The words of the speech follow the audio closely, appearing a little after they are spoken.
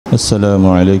السلام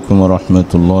عليكم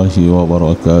ورحمة الله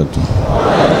وبركاته.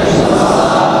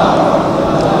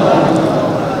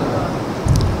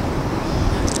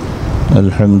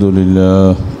 الحمد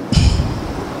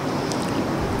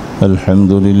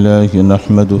لله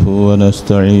نحمده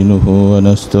ونستعينه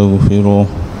ونستغفره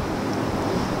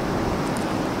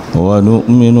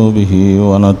ونؤمن به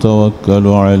ونتوكل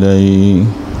عليه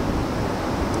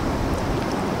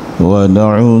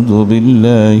ونعوذ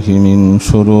بالله من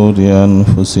شرور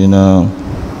أنفسنا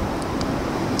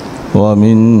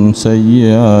ومن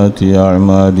سيئات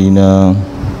أعمالنا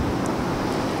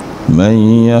من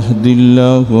يهد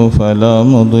الله فلا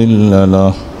مضل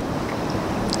له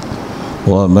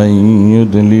ومن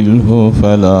يضلله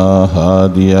فلا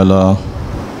هادي له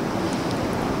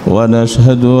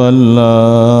ونشهد أن لا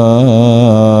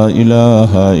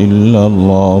إله إلا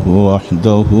الله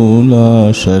وحده لا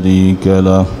شريك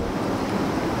له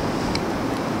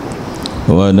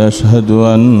ونشهد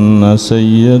أن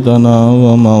سيدنا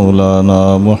ومولانا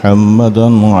محمدا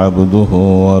عبده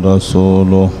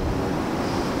ورسوله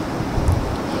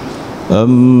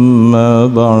أما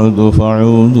بعد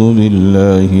فأعوذ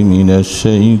بالله من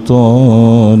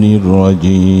الشيطان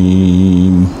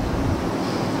الرجيم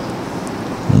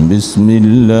بسم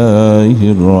الله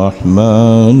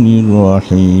الرحمن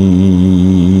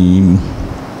الرحيم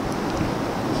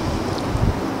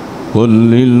قل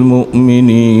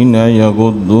للمؤمنين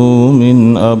يغضوا من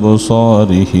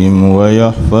أبصارهم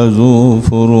ويحفظوا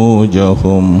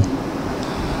فروجهم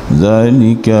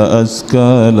ذلك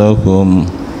أزكى لهم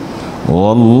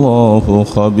والله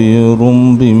خبير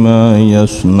بما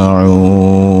يصنعون.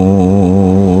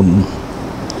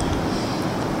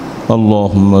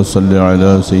 اللهم صل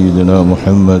على سيدنا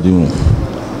محمد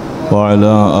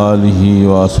وعلى آله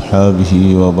وأصحابه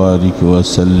وبارك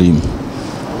وسلم.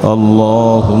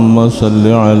 اللهم صل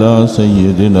على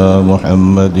سيدنا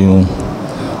محمد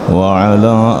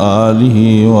وعلى آله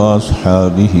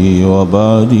وأصحابه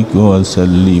وبارك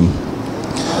وسلم.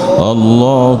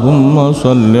 اللهم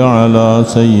صل على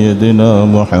سيدنا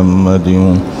محمد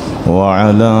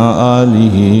وعلى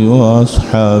آله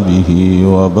وأصحابه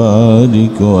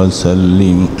وبارك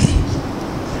وسلم.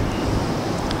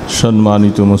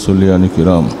 সম্মানিত মুসল্লিয়ান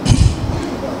কিরাম,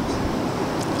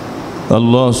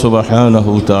 আল্লাহ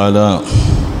সুবহানাহু তাআলা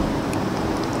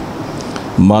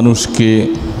মানুষকে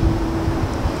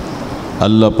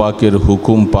আল্লাহ পাকের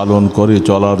হুকুম পালন করে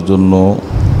চলার জন্য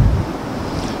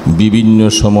বিভিন্ন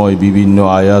সময় বিভিন্ন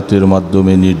আয়াতের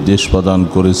মাধ্যমে নির্দেশ প্রদান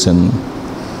করেছেন।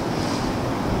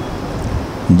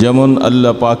 যেমন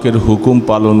আল্লাহ পাকের হুকুম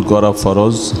পালন করা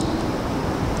ফরজ,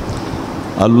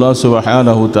 আল্লাহ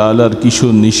সুবহানাহু তাআলার কিছু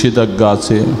নিষেধাজ্ঞা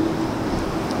আছে,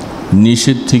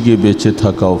 নিষেধ থেকে বেঁচে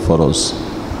থাকাও ফরজ।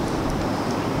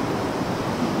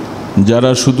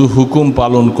 যারা শুধু হুকুম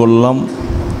পালন করলাম,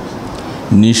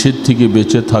 নিষেধ থেকে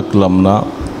বেঁচে থাকলাম না,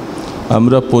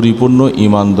 আমরা পরিপূর্ণ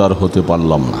ঈমানদার হতে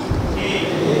পারলাম না।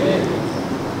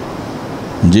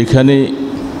 যেখানে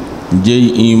যেই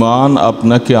ঈমান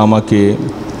আপনাকে আমাকে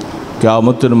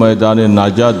কিয়ামতের ময়দানে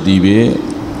নাজাত দিবে,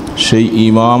 সেই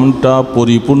ঈমানটা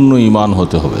পরিপূর্ণ ঈমান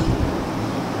হতে হবে,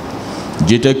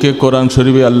 যেটাকে কোরআন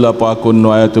শরীফে আল্লাহ পাক অন্য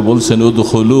আয়াতে বলছেন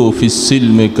উদখুলু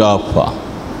ফিস-সিলমি কাফা।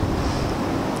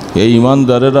 এই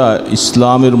ঈমানদারেরা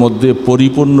ইসলামের মধ্যে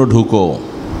পরিপূর্ণ ঢুকো।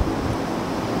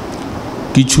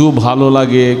 কিছু ভালো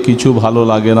লাগে, কিছু ভালো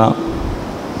লাগে না,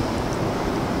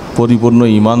 পরিপূর্ণ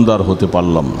ঈমানদার হতে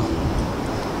পারলাম না।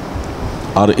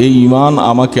 আর এই ঈমান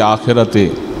আমাকে আখেরাতে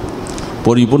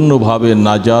পরিপূর্ণভাবে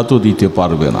নাজাতও দিতে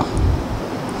পারবে না।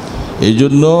 এই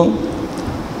জন্য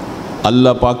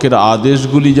আল্লাহ পাকের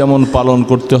আদেশগুলি যেমন পালন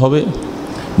করতে হবে,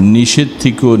 নিষেধ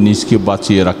থেকেও নিজকে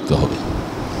বাঁচিয়ে রাখতে হবে।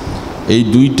 এই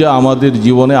দুইটা আমাদের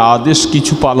জীবনে আদেশ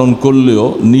কিছু পালন করলেও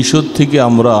নিষেধ থেকে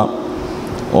আমরা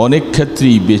অনেক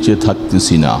ক্ষেত্রেই বেঁচে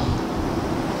থাকতেছি না।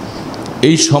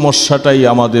 এই সমস্যাটাই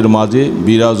আমাদের মাঝে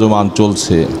বিরাজমান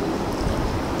চলছে।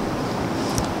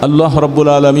 আল্লাহ রাব্বুল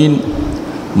আলামিন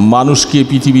মানুষকে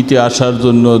পৃথিবীতে আসার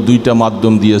জন্য দুইটা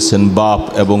মাধ্যম দিয়েছেন, বাপ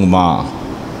এবং মা।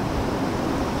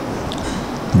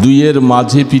 দুইয়ের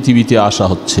মাঝে পৃথিবীতে আসা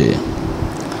হচ্ছে।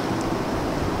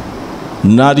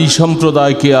 নারী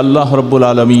সম্প্রদায়কে আল্লাহ রাব্বুল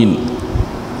আলামিন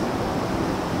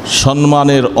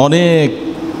সম্মানের অনেক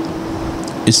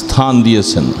স্থান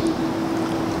দিয়েছেন।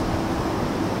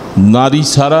 নারী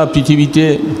ছাড়া পৃথিবীতে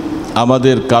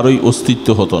আমাদের কারোই অস্তিত্ব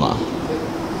হতো না।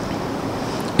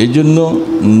 এই জন্য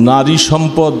নারী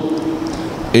সম্পদ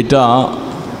এটা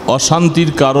অশান্তির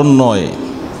কারণ নয়,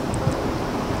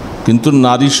 কিন্তু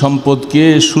নারী সম্পদকে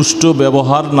সুষ্ঠু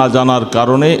ব্যবহার না জানার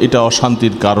কারণে এটা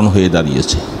অশান্তির কারণ হয়ে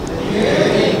দাঁড়িয়েছে।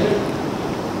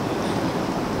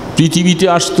 পৃথিবীতে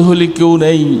আসতে হলে কেউ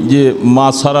নেই যে মা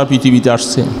ছাড়া পৃথিবীতে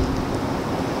আসছে।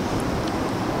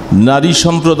 নারী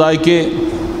সম্প্রদায়কে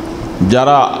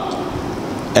যারা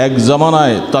এক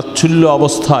জামানায় তাচ্ছল্য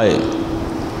অবস্থায়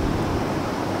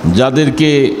যাদেরকে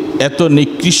এত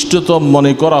নিকৃষ্টতম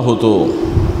মনে করা হতো,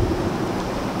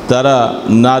 তারা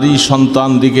নারী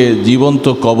সন্তানদিকে জীবন্ত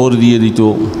কবর দিয়ে দিত।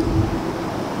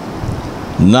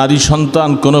 নারী সন্তান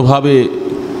কোনোভাবে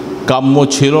কাম্য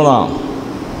ছিল না।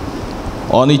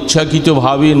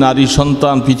 অনিচ্ছাকৃতভাবে নারী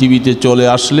সন্তান পৃথিবীতে চলে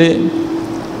আসলে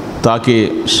তাকে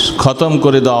খতম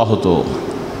করে দেওয়া হতো।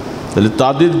 তাহলে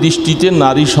তাদের দৃষ্টিতে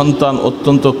নারী সন্তান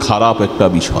অত্যন্ত খারাপ একটা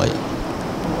বিষয়।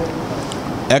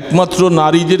 একমাত্র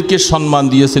নারীদেরকে সম্মান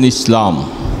দিয়েছেন ইসলাম।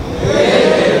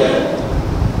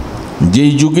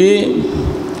 যেই যুগে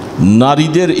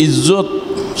নারীদের ইজ্জত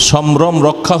সম্ভ্রম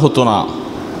রক্ষা হতো না,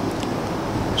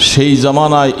 সেই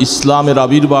জামানায় ইসলামের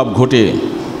আবির্ভাব ঘটে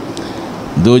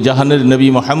দো জাহানের নবী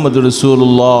মুহাম্মদ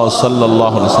রাসূলুল্লাহ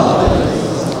সাল্লাল্লাহু আলাইহি ওয়াসাল্লাম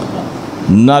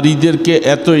নারীদেরকে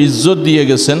এত ইজ্জত দিয়ে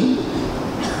গেছেন।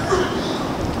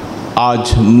 আজ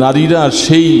নারীরা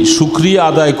সেই শুকরিয়া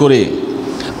আদায় করে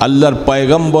আল্লাহর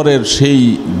পয়গম্বরের সেই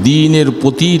দ্বীনের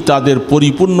প্রতি তাদের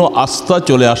পরিপূর্ণ আস্থা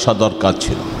চলে আসা দরকার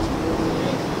ছিল,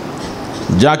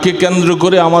 যাকে কেন্দ্র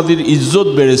করে আমাদের ইজ্জত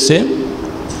বেড়েছে।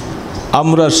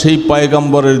 আমরা সেই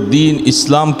পয়গম্বরের দ্বীন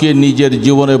ইসলামকে নিজের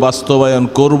জীবনে বাস্তবায়ন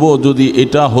করব। যদি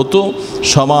এটা হতো,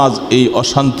 সমাজ এই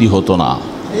অশান্তি হতো না।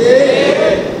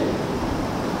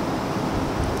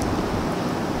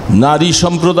 নারী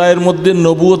সম্প্রদায়ের মধ্যে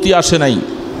নবুয়তি আসে নাই,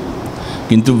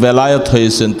 কিন্তু বেলায়েত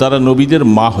হয়েছেন, তারা নবীদের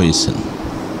মা হয়েছেন।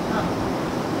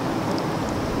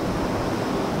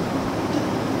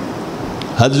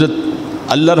 হযরত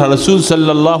আল্লাহর রাসূল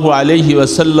সাল্লাল্লাহু আলাইহি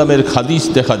ওয়াসাল্লামের হাদিস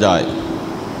দেখা যায়,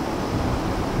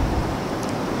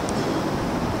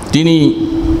 তিনি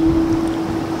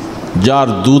যার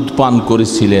দুধ পান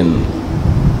করেছিলেন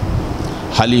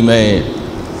হালিমা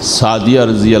সাদিয়া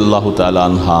রাদিয়াল্লাহু তাআলা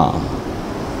আনহা,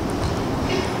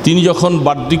 তিনি যখন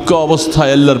বার্ধক্য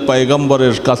অবস্থায় আল্লাহর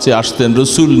পয়গম্বরের কাছে আসতেন,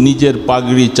 রসুল নিজের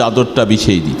পাগড়ি চাদরটা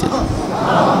বিছিয়ে দিতেন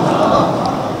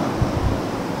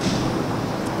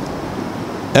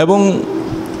এবং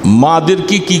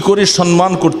মাদেরকে কি করে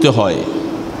সম্মান করতে হয়,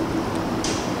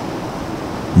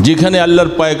 যেখানে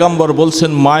আল্লাহর পয়গম্বর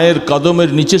বলছেন মায়ের কদমের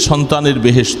নিচে সন্তানের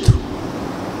বেহেশত।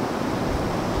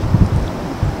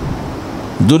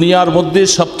 দুনিয়ার মধ্যে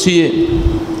সবচেয়ে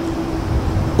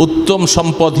উত্তম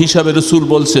সম্পদ হিসাবে রসুল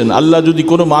বলছেন, আল্লাহ যদি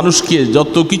কোনো মানুষকে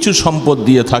যত কিছু সম্পদ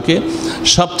দিয়ে থাকে,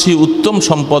 সবচেয়ে উত্তম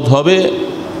সম্পদ হবে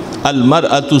আল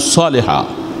মারআতুস সালেহা।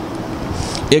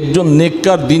 একজন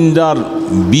নেককার দিনদার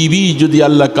বিবি যদি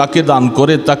আল্লাহ কাকে দান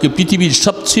করে, তাকে পৃথিবীর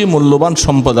সবচেয়ে মূল্যবান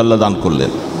সম্পদ আল্লাহ দান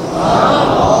করলেন।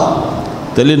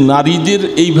 তাহলে নারীদের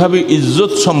এইভাবে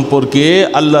ইজ্জত সম্পর্কে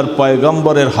আল্লাহর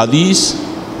পয়গম্বরের হাদিস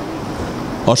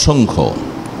অসংখ্য।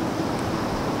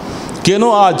 কেন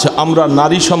আজ আমরা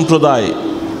নারী সম্প্রদায়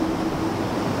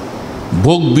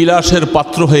ভোগ বিলাসের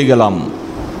পাত্র হয়ে গেলাম?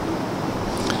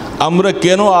 আমরা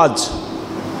কেন আজ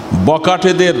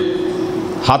বকাটেদের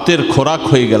হাতের খোরাক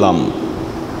হয়ে গেলাম?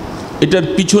 এটার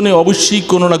পিছনে অবশ্যই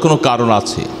কোনো না কোনো কারণ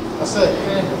আছে।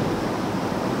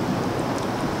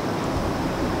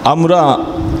 আমরা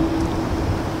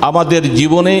আমাদের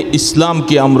জীবনে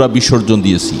ইসলামকে আমরা বিসর্জন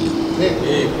দিয়েছি।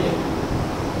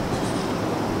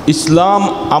 ইসলাম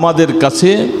আমাদের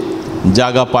কাছে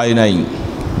জায়গা পায় নাই।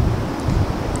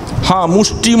 হ্যাঁ,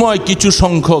 মুষ্টিময় কিছু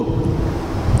সংখ্যক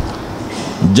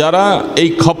যারা এই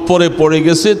খপ্পরে পড়ে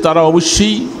গেছে, তারা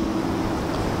অবশ্যই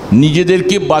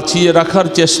নিজেদেরকে বাঁচিয়ে রাখার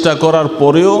চেষ্টা করার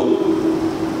পরেও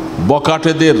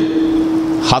বকাটেদের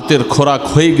হাতের খোরাক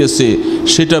হয়ে গেছে,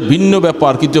 সেটা ভিন্ন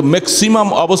ব্যাপার। কিন্তু ম্যাক্সিমাম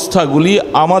অবস্থাগুলি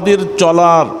আমাদের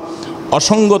চলার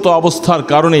অসঙ্গত অবস্থার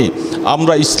কারণে,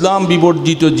 আমরা ইসলাম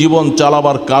বিবর্জিত জীবন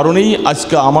চালাবার কারণেই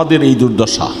আজকে আমাদের এই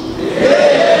দুর্দশা।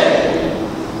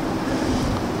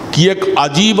 কি এক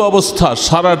আজীব অবস্থা!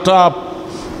 সারাটা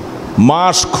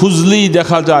মাস খুঁজলেই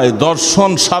দেখা যায়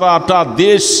দর্শন সারাটা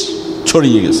দেশ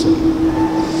ছড়িয়ে গেছে।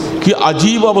 কি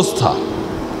আজীব অবস্থা!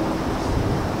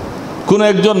 কোন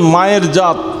একজন মায়ের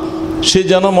জাত, সে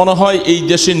যেন মনে হয় এই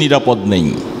দেশে নিরাপদ নেই।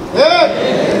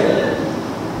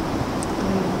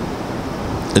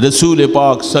 রসুল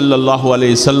পাক সাল্লাল্লাহু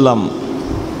আলাইহি সাল্লাম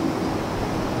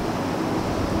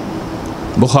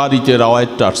বুখারীতে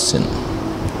রওয়ায়াতটা আসছেন,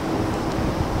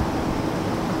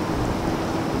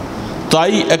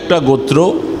 তাই একটা গোত্র,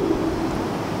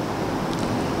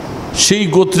 সেই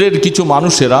গোত্রের কিছু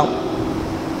মানুষেরা,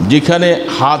 যেখানে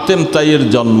হাতেম তাইয়ের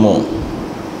জন্ম।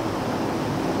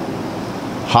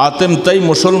 হাতেম তাই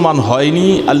মুসলমান হয়নি,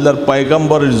 আল্লাহর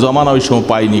পয়গম্বরের জমানা ওই সময়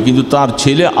পায়নি, কিন্তু তার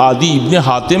ছেলে আদি ইবনে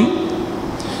হাতেম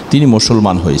তিনি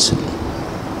মুসলমান হয়েছেন।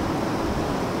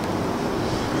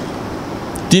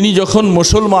 তিনি যখন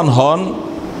মুসলমান হন,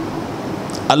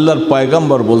 আল্লাহর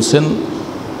পয়গম্বর বলছেন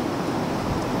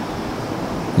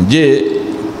যে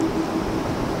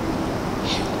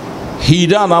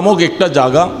হীরা নামক একটা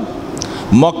জায়গা,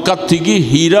 মক্কা থেকে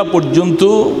হীরা পর্যন্ত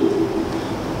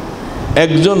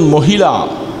একজন মহিলা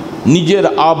নিজের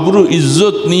আবরু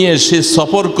ইজ্জত নিয়ে সে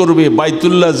সফর করবে,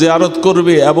 বাইতুল্লাহ জিয়ারত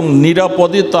করবে এবং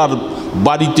নিরাপদে তার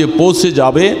বাড়িতে পৌঁছে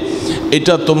যাবে।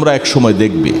 এটা তোমরা এক সময়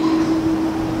দেখবে।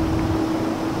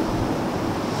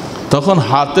 তখন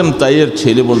হাতেম তাইয়ের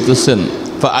ছেলে বলতেছেন,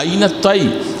 আইনা তাই,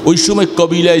 ওই সময়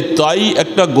কবিলায় তাই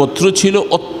একটা গোত্র ছিল,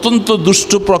 অত্যন্ত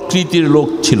দুষ্ট প্রকৃতির লোক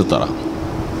ছিল। তারা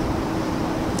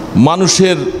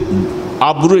মানুষের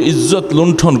আবরু ইজ্জত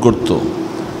লুণ্ঠন করত,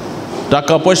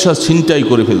 টাকা পয়সা ছিনতাই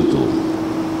করে ফেলত।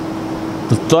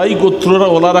 তাই গোত্ররা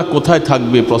ওনারা কোথায়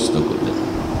থাকবে প্রশ্ন করলেন।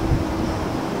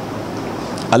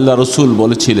 আল্লাহ রসুল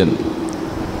বলেছিলেন,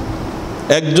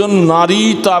 একজন নারী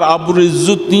তার আবরু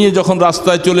ইজ্জত নিয়ে যখন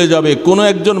রাস্তায় চলে যাবে, কোনো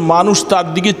একজন মানুষ তার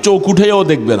দিকে চোখ উঠেও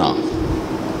দেখবে না।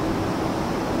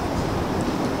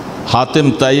 হাতেম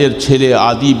তাইয়ের ছেলে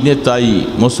আদি ইবনে তাই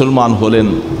মুসলমান হলেন।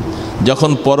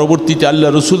 যখন পরবর্তীতে আল্লাহ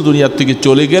রসুল দুনিয়ার থেকে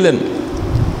চলে গেলেন,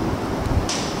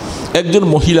 একজন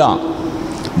মহিলা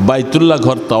বাইতুল্লাহ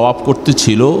ঘর তাওয়াফ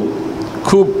করতেছিল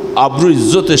খুব আবরু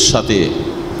ইজ্জতের সাথে,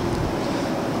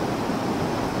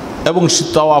 এবং সে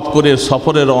তাওয়াফ করে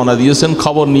সফরে রওনা দিয়েছেন।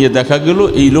 খবর নিয়ে দেখা গেল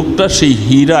এই লোকটা সেই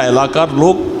হীরা এলাকার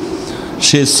লোক,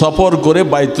 সে সফর করে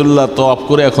বাইতুল্লাহ তাওয়াফ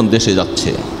করে এখন দেশে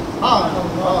যাচ্ছে।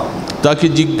 তাকে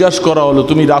জিজ্ঞাসা করা হলো,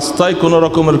 তুমি রাস্তায় কোনো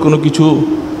রকমের কোনো কিছু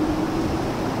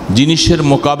জিনিসের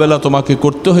মোকাবেলা তোমাকে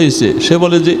করতে হয়েছে? সে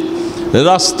বলে যে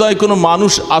রাস্তায় কোনো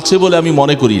মানুষ আছে বলে আমি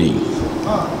মনে করিনি,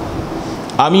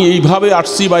 আমি এইভাবে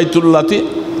আসছি বাইতুল্লাহতে,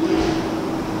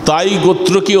 তাই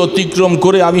গোত্রকে অতিক্রম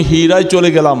করে আমি হীরায় চলে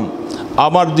গেলাম,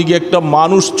 আমার দিকে একটা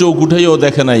মানুষ চোখ উঠাইও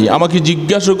দেখে নাই, আমাকে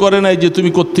জিজ্ঞাসা করে নাই যে তুমি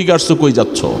কোত্থেকে আসছো, কই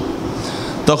যাচ্ছ।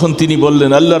 তখন তিনি বললেন,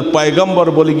 আল্লাহর পয়গম্বর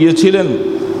বলে গিয়েছিলেন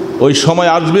ওই সময়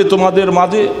আসবে তোমাদের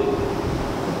মাঝে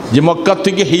যে মক্কা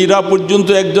থেকে হীরা পর্যন্ত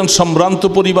একজন সম্ভ্রান্ত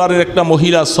পরিবারের একটা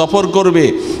মহিলা সফর করবে,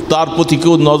 তার প্রতি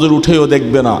কেউ নজর উঠেও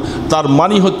দেখবে না। তার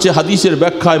মানে হচ্ছে হাদিসের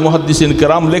ব্যাখ্যায় মুহাদ্দিসিন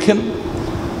কেরাম লেখেন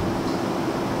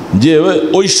যে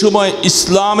ওই সময়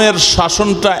ইসলামের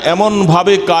শাসনটা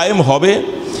এমনভাবে কায়েম হবে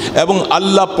এবং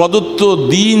আল্লাহ প্রদত্ত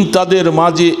দিন তাদের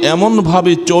মাঝে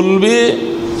এমনভাবে চলবে,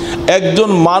 একজন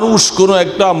মানুষ কোনো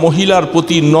একটা মহিলার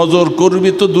প্রতি নজর করবে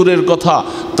তো দূরের কথা,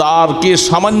 তারকে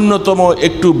সামান্যতম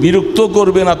একটু বিরক্ত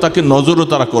করবে না, তাকে নজরও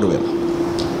তারা করবে না।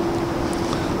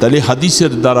 তাহলে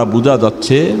হাদিসের দ্বারা বোঝা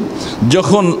যাচ্ছে,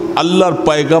 যখন আল্লাহর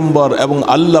পয়গম্বর এবং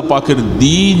আল্লাহ পাকের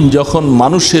দিন যখন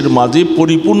মানুষের মাঝে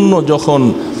পরিপূর্ণ যখন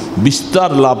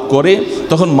বিস্তার লাভ করে,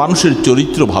 তখন মানুষের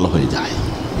চরিত্র ভালো হয়ে যায়।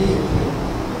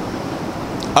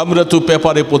 আমরা তো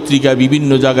পেপারে পত্রিকায়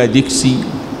বিভিন্ন জায়গায় দেখছি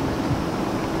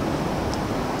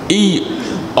এই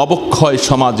অবক্ষয়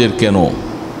সমাজের কেন।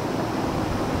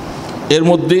 এর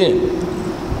মধ্যে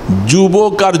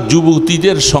যুবক আর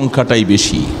যুবতীদের সংখ্যাটাই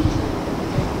বেশি।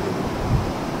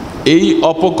 এই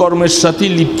অপকর্মের সাথে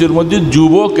লিপ্তের মধ্যে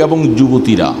যুবক এবং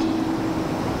যুবতীরা,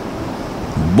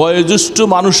 বয়োজ্যেষ্ঠ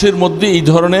মানুষের মধ্যে এই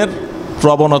ধরনের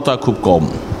প্রবণতা খুব কম।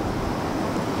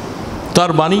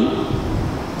 তার মানে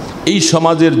এই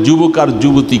সমাজের যুবক আর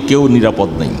যুবতী কেউ নিরাপদ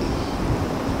নেই,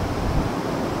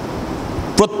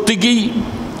 প্রত্যেকেই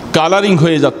কালারিং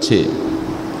হয়ে যাচ্ছে,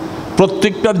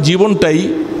 প্রত্যেকটার জীবনটাই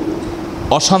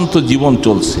অশান্ত জীবন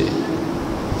চলছে।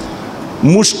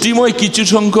 মুষ্টিময় কিছু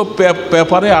সংখ্যক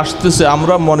পেপারে আসতেছে,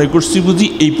 আমরা মনে করছি বুঝি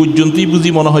এই পর্যন্তই বুঝি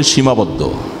মনে হয় সীমাবদ্ধ।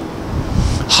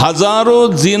 হাজারো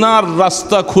জিনার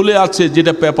রাস্তা খুলে আছে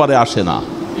যেটা পেপারে আসে না।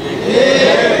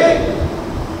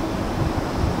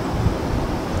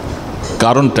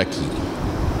 কারণটা কি?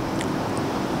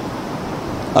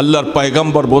 আল্লাহর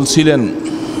পয়গম্বর বলছিলেন,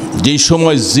 যেই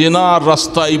সময় জিনার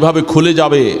রাস্তা এইভাবে খুলে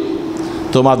যাবে,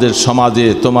 তোমাদের সমাজে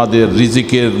তোমাদের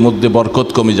রিজিকের মধ্যে বরকত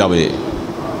কমে যাবে,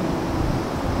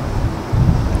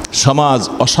 সমাজ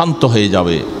অশান্ত হয়ে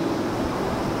যাবে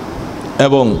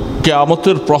এবং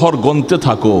কিয়ামতের প্রহর গণতে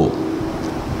থাকো।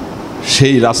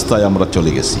 সেই রাস্তায় আমরা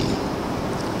চলে গেছি।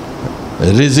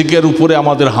 রিজিকের উপরে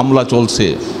আমাদের হামলা চলছে।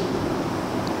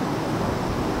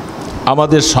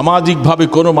 আমাদের সামাজিকভাবে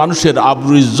কোনো মানুষের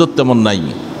আবরু ইজ্জত তেমন নাই।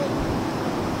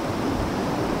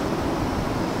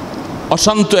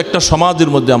 অশান্ত একটা সমাজের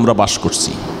মধ্যে আমরা বাস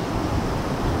করছি।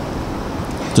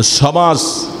 তো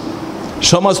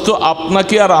সমাজ তো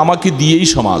আপনাকে আর আমাকে দিয়েই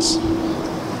সমাজ।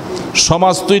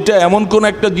 সমাজ তো এটা এমন কোন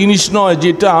একটা জিনিস নয়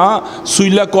যেটা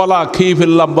সুইলা কলা খেয়ে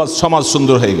ফেললাম বা সমাজ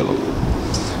সুন্দর হয়ে গেল।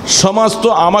 সমাজ তো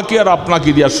আমাকে আর আপনাকে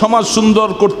দিয়া। সমাজ সুন্দর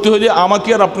করতে হলে আমাকে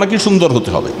আর আপনাকে সুন্দর হতে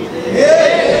হবে।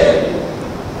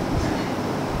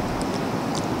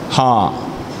 হ্যাঁ,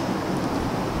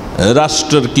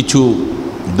 রাষ্ট্রের কিছু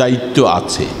দায়িত্ব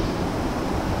আছে,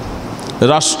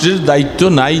 রাষ্ট্রের দায়িত্ব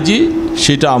নাই যে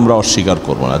সেটা আমরা অস্বীকার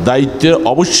করব না, দায়িত্বের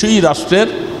অবশ্যই রাষ্ট্রের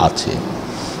আছে,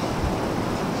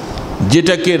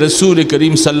 যেটাকে রাসূল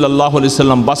করিম সাল্লাল্লাহু আলাইহি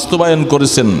সাল্লাম বাস্তবায়ন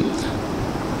করেছেন।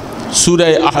 সূরা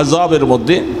আহজাবের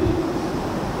মধ্যে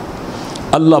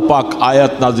আল্লাহ পাক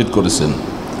আয়াত নাজিল করেছেন,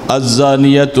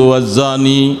 আয-যানিয়াতু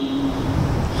ওয়াজ-যানি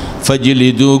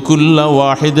ফাজলিদু কুল্লা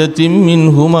ওয়াহিদাতিন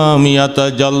মিনহুমা মিয়াতা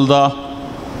জালদা।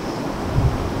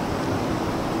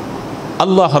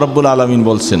 আল্লাহ রাব্বুল আলামিন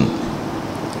বলছেন,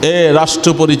 এ রাষ্ট্র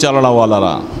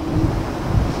পরিচালনাওয়ালারা,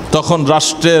 তখন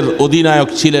রাষ্ট্রের অধিনায়ক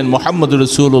ছিলেন মুহাম্মদ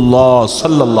রাসূলুল্লাহ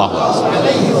সাল্লাল্লাহু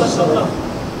আলাইহি ওয়াসাল্লাম।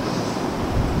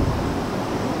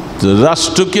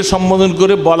 রাষ্ট্রকে সম্বোধন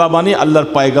করে বলা মানে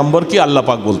আল্লাহর পয়গম্বরকে আল্লাহ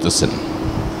পাক বলতেছেন,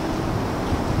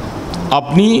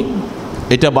 আপনি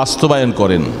এটা বাস্তবায়ন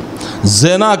করেন।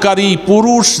 জেনাকারী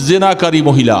পুরুষ, জেনাকারী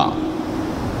মহিলা,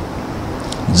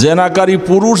 জেনাকারী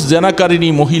পুরুষ, জেনাকারিনী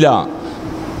মহিলা,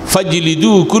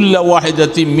 ফাজলিদু কুল্লা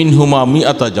ওয়াহিদাতিন মিনহুমা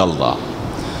মিআতা জালদা,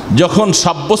 যখন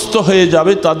সাব্যস্ত হয়ে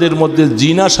যাবে, তাদের মধ্যে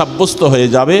জিনা সাব্যস্ত হয়ে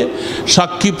যাবে,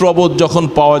 সাক্ষী প্রবোধ যখন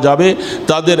পাওয়া যাবে,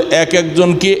 তাদের এক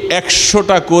একজনকে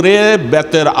 100টা করে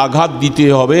বেতের আঘাত দিতে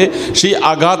হবে। সেই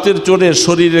আঘাতের চোটে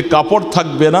শরীরে কাপড়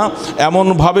থাকবে না,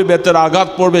 এমনভাবে বেতের আঘাত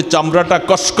পড়বে চামড়াটা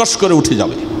কসকস করে উঠে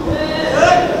যাবে।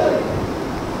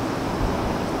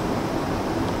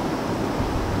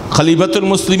 খলিফাতুল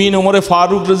মুসলিমিন ওমর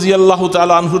ফারুক রাদিয়াল্লাহু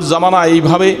তাআলা আনহুর জামানা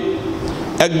এইভাবে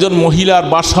একজন মহিলার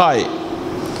বাসায়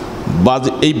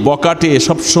এই বকাটে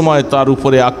সবসময় তার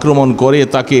উপরে আক্রমণ করে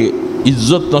তাকে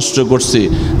ইজ্জত নষ্ট করছে।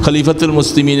 খলিফাতুল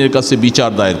মুসলিমিনের কাছে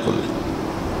বিচার দায়ের করলেন।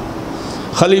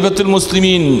 খলিফাতুল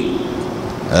মুসলিমিন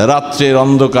রাত্রের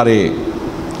অন্ধকারে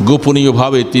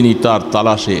গোপনীয়ভাবে তিনি তার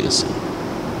তালাশে গেছেন।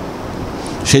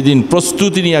 সেদিন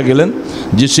প্রস্তুতি নিয়ে গেলেন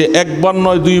যে সে একবার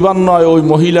নয়, দুইবার নয়, ওই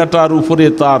মহিলাটার উপরে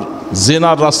তার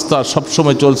জেনার রাস্তা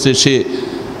সবসময় চলছে, সে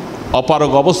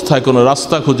অপারগ অবস্থায় কোনো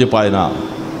রাস্তা খুঁজে পায় না।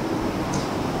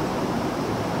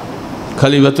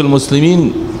 খলিফাতুল মুসলিমিন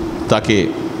তাকে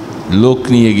লোক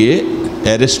নিয়ে গিয়ে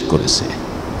অ্যারেস্ট করেছে।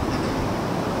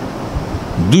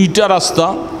 দুইটা রাস্তা,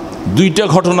 দুইটা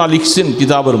ঘটনা লিখছেন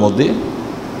কিতাবের মধ্যে।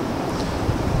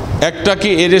 একটাকে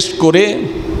অ্যারেস্ট করে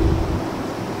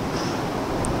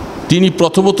তিনি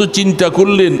প্রথমত চিন্তা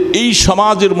করলেন, এই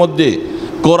সমাজের মধ্যে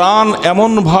কোরআন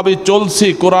এমনভাবে চলছে,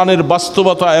 কোরআনের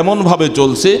বাস্তবতা এমনভাবে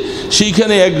চলছে,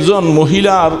 সেইখানে একজন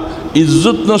মহিলার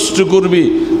ইজ্জত নষ্ট করবে।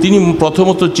 তিনি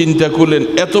প্রথমত চিন্তা করলেন,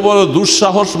 এত বড়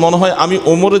দুঃসাহস মনে হয় আমি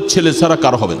ওমরের ছেলে ছাড়া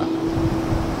কারো হবে না,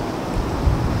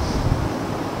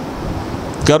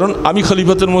 কারণ আমি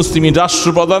খলিফাতুল মুসলিমিন,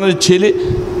 রাষ্ট্রপ্রধানের ছেলে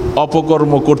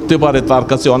অপকর্ম করতে পারে, তার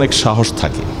কাছে অনেক সাহস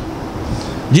থাকে।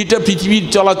 যেটা পৃথিবীর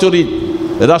চলাচরিত,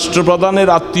 রাষ্ট্রপ্রধানের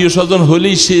আত্মীয় স্বজন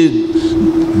হলেই সে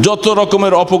যত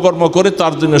রকমের অপকর্ম করে,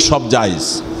 তার জন্য সব জায়েজ।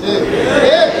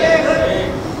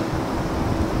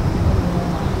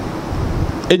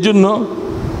 এই জন্য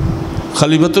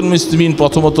খলিফাতুল মুসলিমিন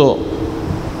প্রথমত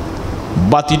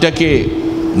বাতিটাকে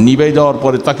নিভাই দেওয়ার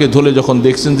পরে তাকে ধরে যখন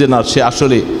দেখছেন যে না, সে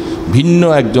আসলে ভিন্ন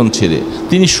একজন ছেলে,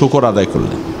 তিনি শুকর আদায়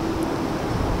করলেন।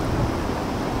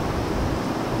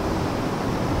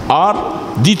 আর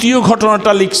দ্বিতীয়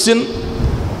ঘটনাটা লিখছেন,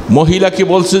 মহিলাকে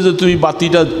বলছে যে তুমি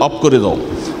বাতিটা অফ করে দাও।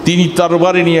 তিনি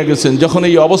তরবারি নিয়ে গেছেন, যখন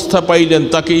এই অবস্থা পাইলেন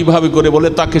তাকে এইভাবে করে বলে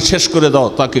তাকে শেষ করে দাও,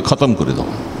 তাকে খতম করে দাও।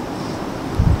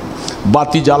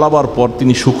 বাতি জ্বালাবার পর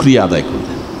তিনি শুকরিয়া আদায়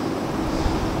করলেন।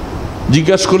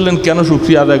 জিজ্ঞাসা করলেন, কেন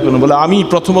শুকরিয়া আদায় করলেন? বলে, আমি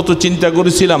প্রথমত চিন্তা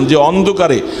করেছিলাম যে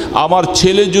অন্ধকারে আমার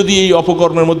ছেলে যদি এই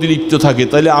অপকর্মের মধ্যে লিপ্ত থাকে,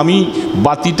 তাহলে আমি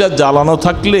বাতিটা জ্বালানো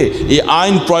থাকলে এই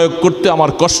আইন প্রয়োগ করতে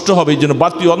আমার কষ্ট হবে, এই জন্য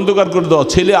বাতি অন্ধকার করে দেওয়া।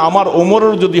 ছেলে আমার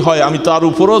ওমরের যদি হয়, আমি তার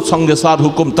উপরও সঙ্গে সার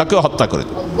হুকুম তাকে হত্যা করে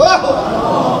দেব।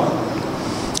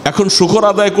 এখন শুকর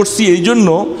আদায় করছি এই জন্য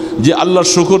যে আল্লাহর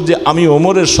শুকর যে আমি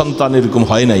ওমরের সন্তান এরকম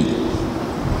হয় নাই।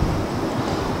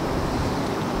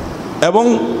 এবং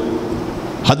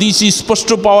হাদিসে স্পষ্ট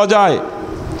পাওয়া যায়,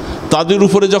 তাদের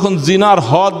উপরে যখন জিনার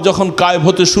হদ যখন কায়েম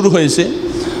হতে শুরু হয়েছে,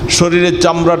 শরীরের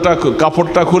চামড়াটা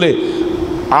কাপড়টা খুলে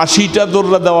 80টা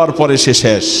দৌড়া দেওয়ার পরে সে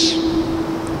শেষ,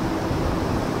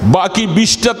 বাকি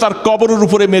 20টা তার কবরের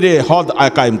উপরে মেরে হদ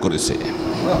কায়েম করেছে।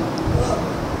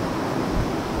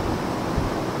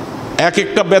 এক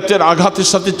একটা বেতের আঘাতের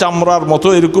সাথে চামড়ার মতো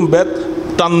এরকম বেত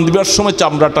টান দিবার সময়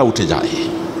চামড়াটা উঠে যায়।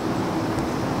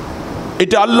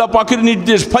 এটা আল্লাহ পাকের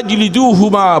নির্দেশ,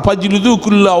 ফাজলিদু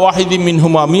কুল্লা ওয়াহিদিন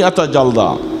মিনহুমা মিআতা জালদা।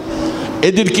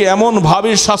 এদেরকে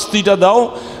এমনভাবে শাস্তিটা দাও,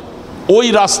 ওই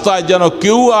রাস্তায় যেন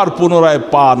কেউ আর পুনরায়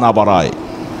পা না বাড়ায়।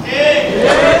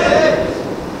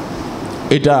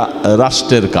 এটা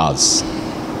রাষ্ট্রের কাজ।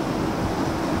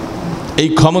 এই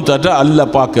ক্ষমতাটা আল্লাহ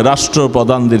পাক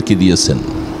রাষ্ট্রপ্রধানদেরকে দিয়েছেন।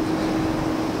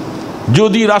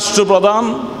 যদি রাষ্ট্রপ্রধান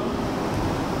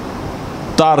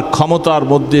তার ক্ষমতার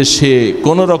মধ্যে সে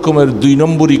কোনো রকমের 2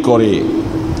 নম্বরই করে,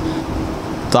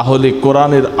 তাহলে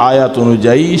কোরআনের আয়াত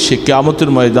অনুযায়ী সে কিয়ামতের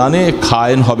ময়দানে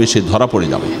খায়েন হবে, সে ধরা পড়ে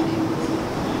যাবে।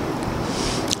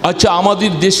 আচ্ছা,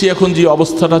 আমাদের দেশে এখন যে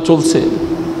অবস্থাটা চলছে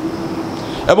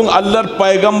এবং আল্লাহর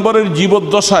পয়গম্বরের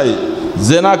জীবদ্দশায়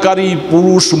জেনাকারী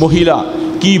পুরুষ মহিলা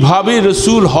কিভাবে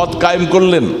রসুল হদ কায়েম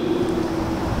করলেন,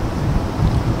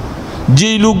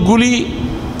 যেই লোকগুলি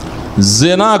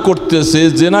জেনা করতেছে,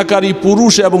 জেনাকারী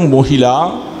পুরুষ এবং মহিলা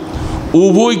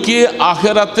উভয়কে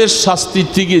আখেরাতের শাস্তির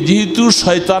থেকে, যেহেতু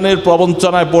শয়তানের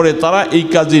প্রবঞ্চনায় পড়ে তারা এই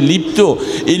কাজে লিপ্ত,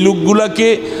 এই লোকগুলাকে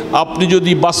আপনি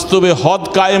যদি বাস্তবে হদ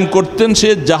কায়েম করতেন, সে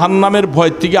জাহান্নামের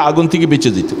ভয় থেকে, আগুন থেকে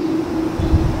বেঁচে যেত।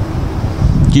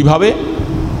 কিভাবে?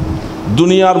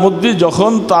 দুনিয়ার মধ্যে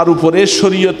যখন তার উপরে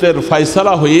শরীয়তের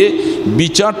ফয়সালা হয়ে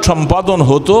বিচার সম্পাদন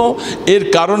হতো, এর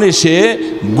কারণে সে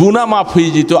গুনাহ মাফ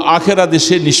হয়ে যেত, আখেরাতে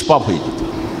সে নিষ্পাপ হয়ে যেত।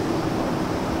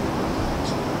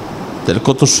 তাহলে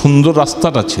কত সুন্দর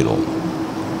রাস্তাটা ছিল।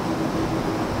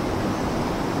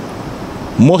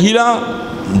 মহিলা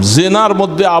জেনার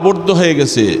মধ্যে আবদ্ধ হয়ে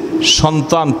গেছে,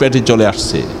 সন্তান পেটে চলে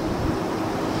আসছে,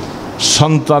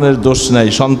 সন্তানের দোষ নাই,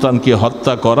 সন্তানকে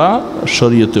হত্যা করা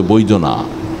শরীয়তে বৈধ না।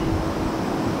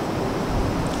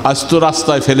 আজ তো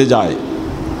রাস্তায় ফেলে যায়,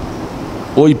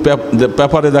 ওই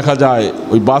পেপারে দেখা যায়,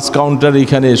 ওই বাস কাউন্টার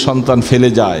এখানে সন্তান ফেলে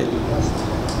যায়,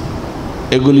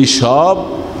 এগুলি সব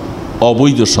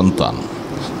অবৈধ সন্তান।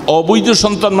 অবৈধ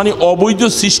সন্তান মানে অবৈধ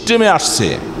সিস্টেমে আসছে।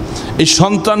 এই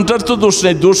সন্তানটার তো দোষ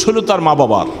নেই, দোষ হলো তার মা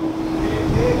বাবার।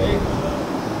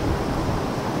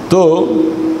 তো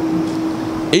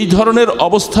এই ধরনের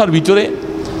অবস্থার ভিতরে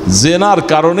জেনার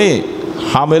কারণে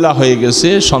হামেলা হয়ে গেছে,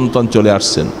 সন্তান চলে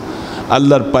আসছেন।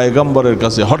 আল্লাহর পয়গম্বরের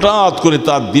কাছে হঠাৎ করে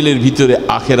তার দিলের ভিতরে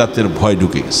আখেরাতের ভয়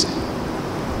ঢুকে গেছে।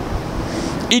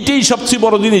 এটাই সবচেয়ে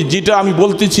বড় জিনিস, যেটা আমি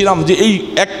বলতেছিলাম যে এই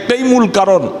একটাই মূল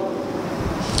কারণ,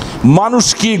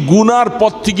 মানুষকে গুনার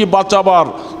পথ থেকে বাঁচাবার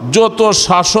যত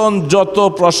শাসন, যত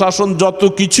প্রশাসন, যত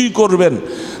কিছুই করবেন,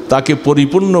 তাকে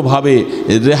পরিপূর্ণভাবে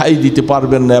রেহাই দিতে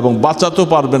পারবেন না এবং বাঁচাতে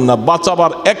পারবেন না।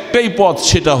 বাঁচাবার একটাই পথ,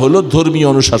 সেটা হলো ধর্মীয়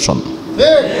অনুশাসন,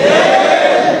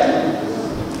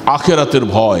 আখেরাতের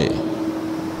ভয়,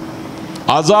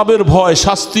 আযাবের ভয়,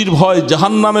 শাস্তির ভয়,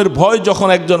 জাহান্নামের ভয় যখন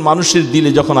একজন মানুষের দিলে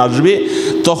যখন আসবে,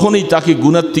 তখনই তাকে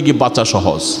গুনার থেকে বাঁচা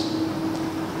সহজ।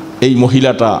 এই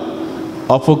মহিলাটা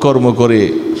অপকর্ম করে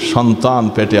সন্তান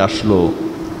পেটে আসলো,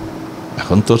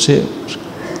 এখন তো সে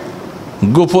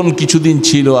গোপন কিছুদিন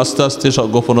ছিল, আস্তে আস্তে সব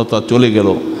গোপনতা চলে গেল,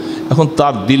 এখন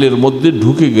তার দিলের মধ্যে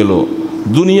ঢুকে গেল,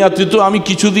 দুনিয়াতে তো আমি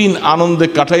কিছুদিন আনন্দে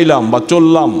কাটাইলাম বা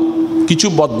চললাম, কিছু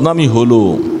বদনামি হলো,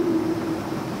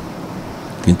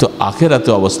 কিন্তু আখেরাতে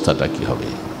অবস্থাটা কি হবে?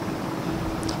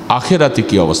 আখেরাতে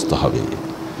কি অবস্থা হবে?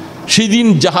 সেদিন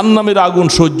জাহান্নামের আগুন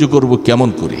সহ্য করব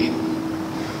কেমন করে?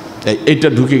 এটা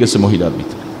ঢুকে গেছে মহিলার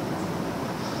ভিতরে।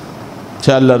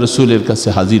 সে আল্লাহ রসুলের কাছে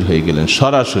হাজির হয়ে গেলেন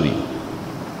সরাসরি,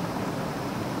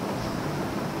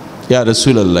 ইয়া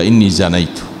রাসূলুল্লাহ ইন্নী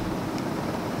জানাইতু,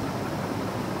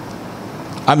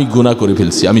 আমি গুনাহ করে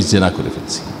ফেলছি, আমি জিনা করে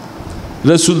ফেলছি।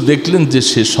 রসুল দেখলেন যে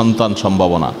সে সন্তান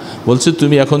সম্ভাবনা, বলছে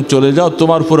তুমি এখন চলে যাও,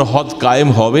 তোমার উপরে হদ কায়েম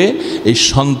হবে এই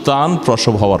সন্তান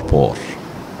প্রসব হওয়ার পর।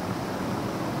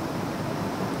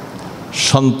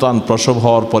 সন্তান প্রসব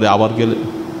হওয়ার পরে আবার গেলে,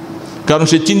 কারণ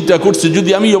সে চিন্তা করছে যদি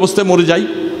আমি এই অবস্থায় মরে যাই,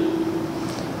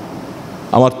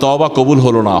 আমার তওবা কবুল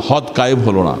হলো না, হদ কায়েম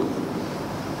হলো না।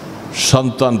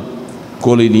 সন্তান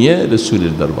কোলে নিয়ে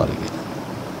রসুলের দরবারে গেলেন।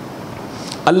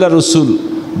 আল্লাহ রসুল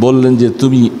বললেন যে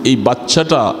তুমি এই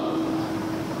বাচ্চাটা,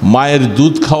 মায়ের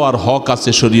দুধ খাওয়ার হক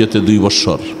আছে শরীয়তে 2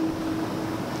 বছর,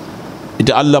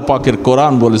 এটা আল্লাহ পাকের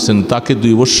কোরআন বলেছেন, তাকে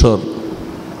 2 বছর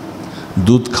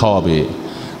দুধ খাওয়াবে।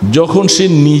 যখন সে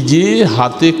নিজে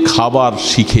হাতে খাবার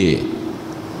শিখে,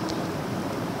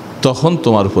 তখন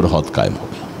তোমার উপর হদ কায়েম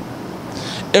হবে।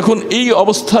 এখন এই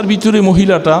অবস্থার ভিতরে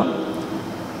মহিলাটা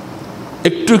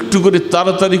একটু একটু করে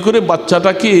তাড়াতাড়ি করে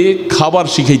বাচ্চাটাকে খাবার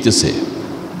শিখাইতেছে।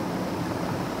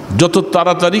 যত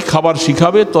তাড়াতাড়ি খাবার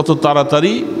শিখাবে তত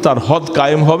তাড়াতাড়ি তার হদ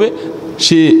কায়েম হবে,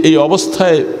 সে এই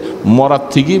অবস্থায় মরার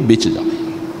থেকে বেঁচে যাবে।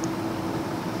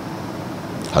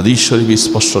 হাদিস শরীফে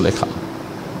স্পষ্ট লেখা।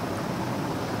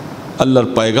 আল্লাহর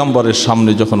পয়গম্বরের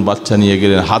সামনে যখন বাচ্চা নিয়ে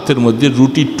গেলেন, হাতের মধ্যে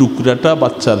রুটির টুকরাটা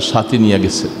বাচ্চার সাথে নিয়ে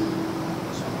গেছে,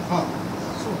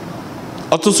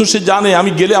 অথচ সে জানে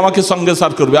আমি গেলে আমাকে সঙ্গে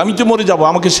সার করবে, আমি তো মরে যাব,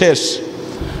 আমাকে শেষ।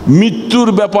 মৃত্যুর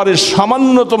ব্যাপারে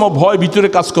সামান্যতম ভয় ভিতরে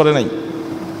কাজ করে নাই,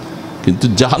 কিন্তু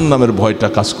জাহান্নামের ভয়টা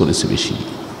কাজ করেছে বেশি।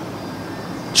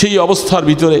 সেই অবস্থার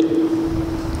ভিতরে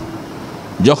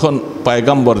যখন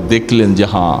পয়গম্বর দেখলেন যে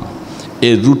হ্যাঁ,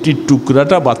 এই রুটির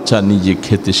টুকরাটা বাচ্চা নিজে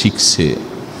খেতে শিখছে,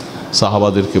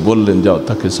 সাহাবাদেরকে বললেন, যাও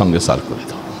তাকে সঙ্গে সার করে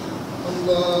দাও।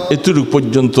 এতটুকু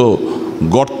পর্যন্ত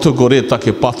গর্ত করে তাকে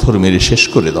পাথর মেরে শেষ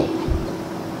করে দাও।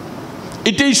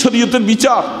 এটাই শরীয়তের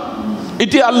বিচার,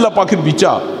 এটাই আল্লাহ পাকের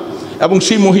বিচার। এবং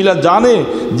সেই মহিলা জানে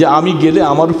যে আমি গেলে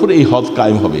আমার উপরে এই হদ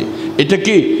কায়েম হবে।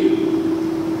 এটাকে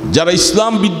যারা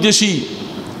ইসলাম বিদ্বেষী,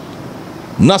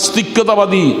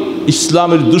 নাস্তিকতাবাদী,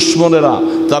 ইসলামের দুশ্মনেরা,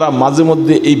 তারা মাঝে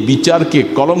মধ্যে এই বিচারকে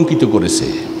কলঙ্কিত করেছে।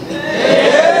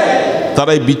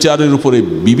 তারা এই বিচারের উপরে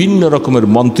বিভিন্ন রকমের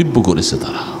মন্তব্য করেছে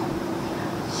তারা,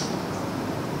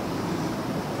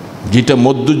 যেটা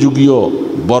মধ্যযুগীয়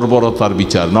বর্বরতার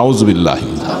বিচার। নাউজুবিল্লাহ।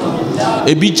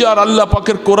 এই বিচার আল্লাহ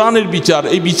পাকের কোরআনের বিচার,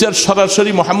 এই বিচার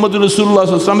সরাসরি মুহাম্মদ রাসূলুল্লাহ সাল্লাল্লাহু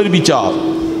আলাইহি ওয়াসাল্লামের বিচার।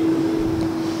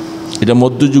 এটা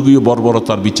মধ্যযুগীয়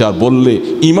বর্বরতার বিচার বললে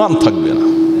ঈমান থাকবে না।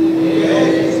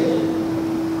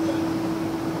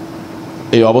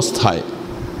 এই অবস্থায়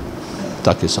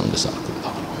তাকে সঙ্গে সার করে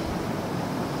দাও।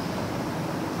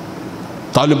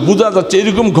 তাহলে বোঝা যাচ্ছে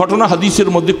এরকম ঘটনা হাদিসের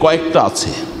মধ্যে কয়েকটা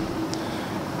আছে।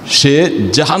 সে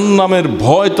জাহান্নামের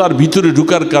ভয় তার ভিতরে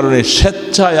ঢুকার কারণে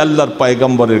স্বেচ্ছায় আল্লাহর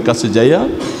পয়গম্বরের কাছে যাইয়া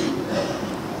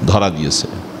ধরা দিয়েছে।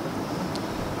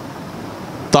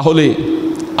 তাহলে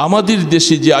আমাদের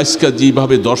দেশে যে আজকাল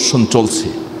যেভাবে দর্শন চলছে,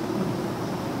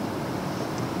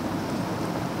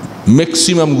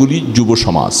 ম্যাক্সিমামগুলি যুব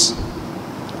সমাজ,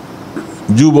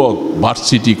 যুবক,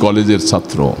 ভার্সিটি কলেজের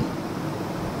ছাত্র।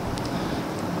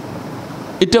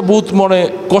 এটা বহুত মনে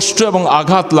কষ্ট এবং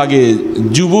আঘাত লাগে,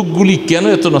 যুবকগুলি কেন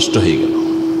এত নষ্ট হয়ে গেল,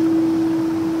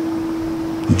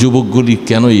 যুবকগুলি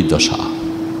কেন এই দশা।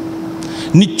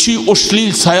 নিশ্চয়ই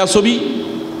অশ্লীল ছায়াছবি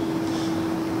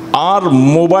আর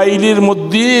মোবাইলের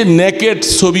মধ্যে নেকেড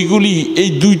ছবিগুলি, এই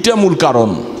দুইটা মূল কারণ।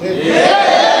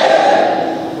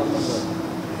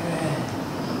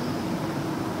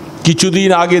 কিছুদিন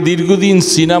আগে দীর্ঘদিন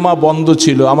সিনেমা বন্ধ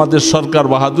ছিল, আমাদের সরকার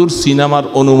বাহাদুর সিনেমার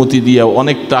অনুমতি দিয়ে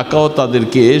অনেক টাকাও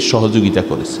তাদেরকে সহযোগিতা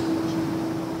করেছে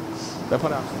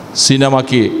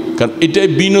সিনেমাকে, কারণ এটাই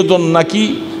বিনোদন নাকি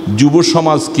যুব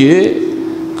সমাজকে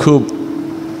খুব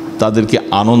তাদেরকে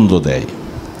আনন্দ দেয়।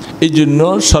 এই জন্য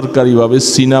সরকারিভাবে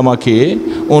সিনেমাকে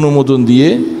অনুমোদন দিয়ে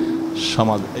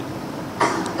সমাজ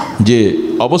যে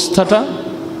অবস্থাটা।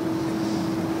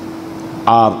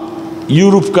 আর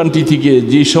ইউরোপ কান্ট্রি থেকে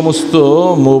যে সমস্ত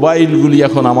মোবাইলগুলি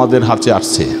এখন আমাদের হাতে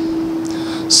আসছে,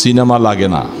 সিনেমা লাগে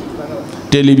না,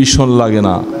 টেলিভিশন লাগে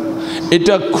না,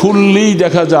 এটা খুললেই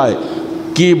দেখা যায়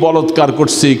কে বলৎকার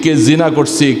করছে, কে জিনা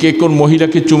করছে, কে কোন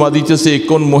মহিলাকে চুমা দিতেছে,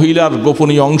 কোন মহিলার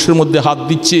গোপনীয় অংশের মধ্যে হাত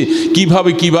দিচ্ছে,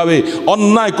 কিভাবে কিভাবে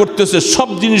অন্যায় করতেছে, সব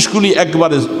জিনিসগুলি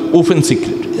একবারে ওপেন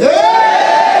সিক্রেট।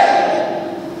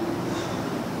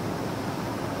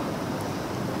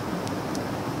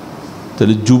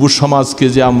 তাহলে যুব সমাজকে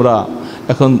যে আমরা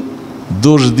এখন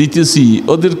দোষ দিতেছি,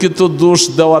 ওদেরকে তো দোষ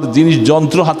দেওয়ার জিনিস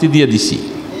যন্ত্র হাতে দিয়ে দিছি।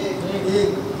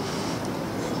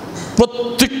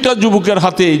 প্রত্যেকটা যুবকের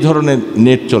হাতে এই ধরনের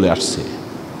নেট চলে আসছে।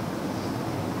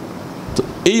 তো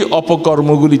এই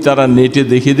অপকর্মগুলি তারা নেটে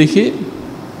দেখে দেখে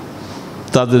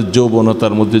তাদের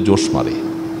যৌবনতার মধ্যে জোশ মারে।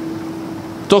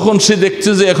 তখন সে দেখছে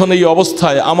যে এখন এই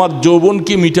অবস্থায় আমার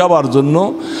যৌবনকে মিটাবার জন্য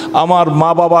আমার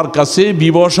মা বাবার কাছে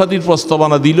বিবাহ শাদীর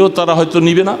প্রস্তাবনা দিলেও তারা হয়তো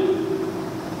নিবে না,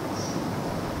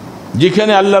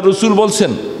 যেখানে আল্লাহ রসুল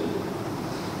বলছেন,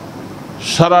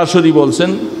 সরাসরি বলছেন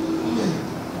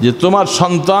যে তোমার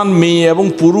সন্তান মেয়ে এবং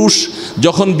পুরুষ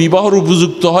যখন বিবাহের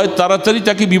উপযুক্ত হয় তাড়াতাড়ি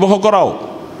তাকে বিবাহ করাও।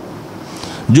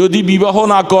 যদি বিবাহ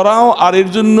না করাও আর এর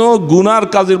জন্য গুনার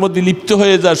কাজের মধ্যে লিপ্ত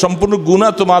হয়ে যায়, সম্পূর্ণ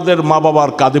গুনাহ তোমাদের মা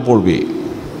বাবার কাঁধে পড়বে।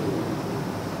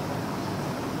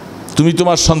 তুমি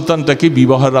তোমার সন্তানটাকে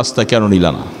বিবাহের রাস্তা কেন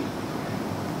নিলা না?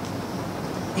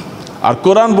 আর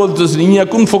কোরআন বলতেছে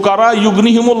ইয়াকুন ফুকারা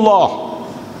ইউগনিহিমুল্লাহ,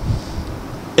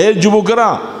 এর যুবকেরা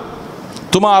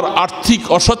তোমার আর্থিক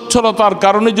অসচ্ছলতার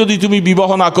কারণে যদি তুমি বিবাহ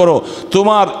না করো,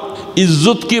 তোমার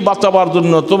ইজ্জতকে বাঁচাবার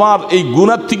জন্য, তোমার এই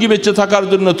গুনাহ থেকে বেঁচে থাকার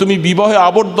জন্য তুমি বিবাহে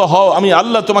আবদ্ধ হও, আমি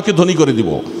আল্লাহ তোমাকে ধনী করে দিব।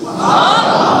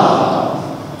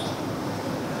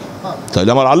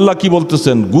 তাহলে আমার আল্লাহ কি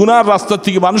বলতেছেন? গুনার রাস্তা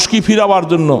থেকে মানুষকে ফিরাবার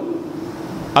জন্য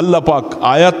আল্লাহ পাক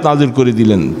আয়াত নাজিল করে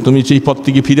দিলেন, তুমি সেই পথ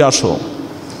থেকে ফিরে আসো।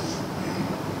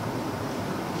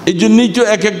 এই জন্যই তো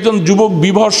এক একজন যুবক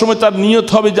বিবাহের সময় তার নিয়ত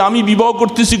হবে যে আমি বিবাহ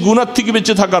করতেছি গুনার থেকে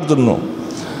বেঁচে থাকার জন্য।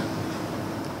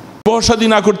 বিবাহ শাদী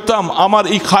না করতাম, আমার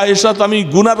এই খায়েশাত আমি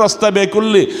গুনার রাস্তায় ব্যয়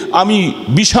করলে আমি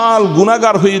বিশাল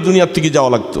গুনাহগার হয়ে দুনিয়ার থেকে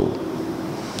যাওয়া লাগতো।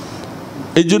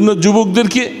 এই জন্য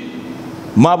যুবকদেরকে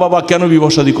মা বাবা কেন বিবাহ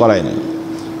শাদী করায় না,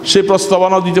 সে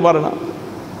প্রস্তাবনাও দিতে পারে না।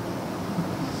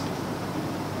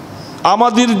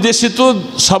 আমাদের দেশে তো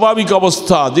স্বাভাবিক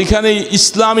অবস্থা, যেখানে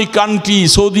ইসলামিক কান্ট্রি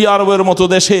সৌদি আরবের মতো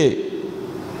দেশে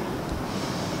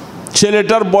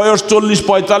ছেলেটার বয়স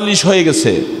 40-45 হয়ে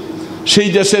গেছে, সেই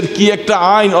দেশের কি একটা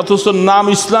আইন, অথচ নাম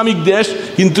ইসলামিক দেশ,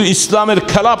 কিন্তু ইসলামের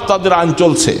খেলাফ তাদের আইন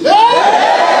চলছে।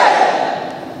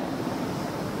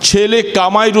 ছেলে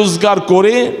কামাই রোজগার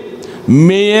করে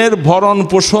মেয়ের ভরণ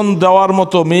পোষণ দেওয়ার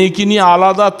মতো, মেয়েকে নিয়ে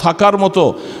আলাদা থাকার মতো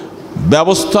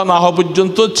ব্যবস্থা না হওয়া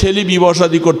পর্যন্ত ছেলে বিবাহ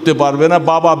শাদী করতে পারবে না।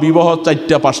 বাবা বিবাহ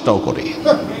 4টা 5টাও করে,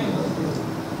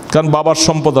 কারণ বাবার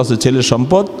সম্পদ আছে, ছেলের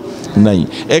সম্পদ নাই।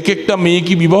 এক একটা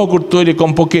মেয়েকে বিবাহ করতে হলে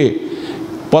কমপক্ষে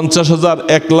 50,000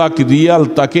 1 লাখ রিয়াল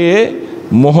তাকে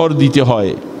মোহর দিতে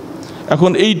হয়।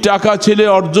 এখন এই টাকা ছেলে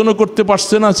অর্জনও করতে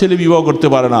পারছে না, ছেলে বিবাহ করতে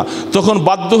পারে না। তখন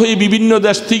বাধ্য হয়ে বিভিন্ন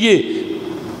দেশ থেকে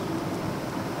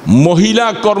মহিলা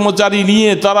কর্মচারী নিয়ে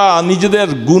তারা নিজেদের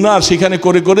গুনাহ সেখানে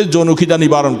করে করে যৌনখিদা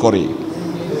নিবারণ করে,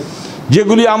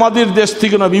 যেগুলি আমাদের দেশ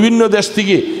থেকে না, বিভিন্ন দেশ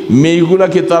থেকে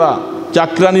মেয়েগুলাকে তারা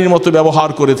চাকরানির মতো ব্যবহার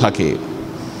করে থাকে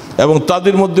এবং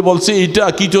তাদের মধ্যে বলছে এটা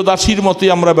কীটদাসীর মতোই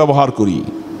আমরা ব্যবহার করি।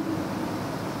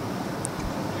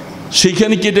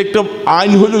 সেইখানে কি এটা একটা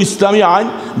আইন হলো, ইসলামী আইন,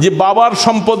 যে বাবার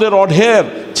সম্পদের অঢের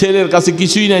ছেলের কাছে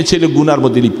কিছুই নাই, ছেলে গুনার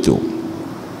মধ্যে লিপ্ত।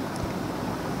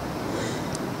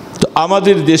 তো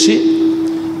আমাদের দেশে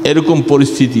এরকম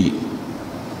পরিস্থিতি,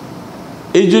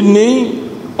 এই জন্যেই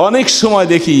অনেক সময়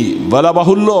দেখি, বলা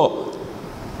বাহুল্য,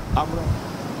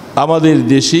 আমাদের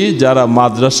দেশে যারা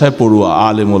মাদ্রাসায় পড়ুয়া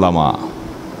আলেম ওলামা,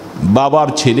 বাবার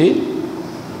ছেলে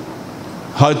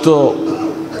হয়তো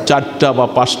 4টা বা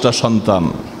 5টা সন্তান,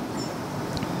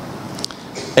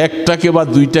 একটাকে বা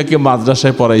 2টাকে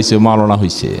মাদ্রাসায় পড়াইছে, মাওলানা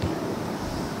হইছে।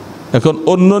 এখন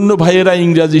অন্য ভাইয়েরা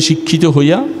ইংরাজি শিক্ষিত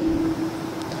হইয়া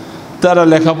তারা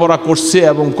লেখাপড়া করছে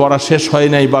এবং করা শেষ হয়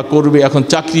নাই বা করবে, এখন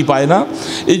চাকরি পায় না।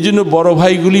 এই জন্য বড়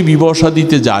ভাইগুলি বিবাহ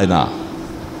শাদীতে যায় না,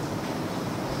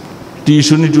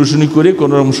 টিউশনি করে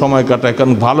কোনো রকম সময় কাটায়,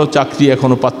 কারণ ভালো চাকরি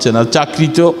এখনো পাচ্ছে না। চাকরি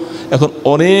তো এখন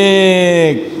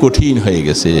অনেক কঠিন হয়ে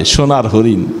গেছে, সোনার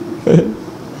হরিণ,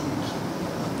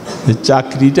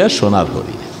 চাকরিটা সোনার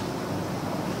হরিণ।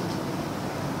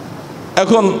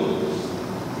 এখন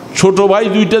ছোট ভাই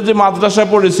 2টা যে মাদ্রাসা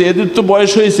পড়েছে, এদের তো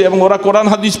বয়স হয়েছে এবং ওরা কোরআন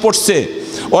হাদিস পড়ছে,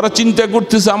 ওরা চিন্তা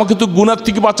করতেছে আমাকে তো গুনার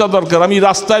থেকে বাঁচা দরকার, আমি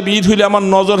রাস্তায় বের হইলে আমার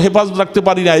নজর হেফাজত রাখতে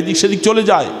পারি না, এদিক সেদিক চলে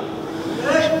যায়।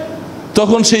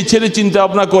 তখন সেই ছেলে চিন্তা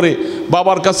ভাবনা করে,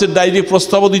 বাবার কাছে ডাইরেক্ট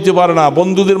প্রস্তাবও দিতে পারে না,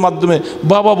 বন্ধুদের মাধ্যমে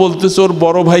বাবা বলতেছে ওর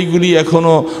বড় ভাইগুলি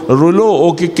এখনো রইলো,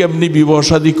 ওকে কেমনি বিবাহ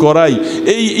শাদী করাই,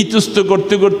 এই ইতস্ত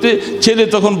করতে করতে ছেলে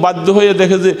তখন বাধ্য হয়ে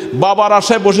দেখে যে বাবার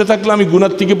আশায় বসে থাকলে আমি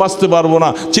গুনার থেকে বাঁচতে পারবো না।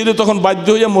 ছেলে তখন বাধ্য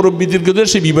হয়ে মুরব্বীদেরকে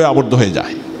দিয়ে সে বিবাহে আবদ্ধ হয়ে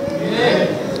যায়।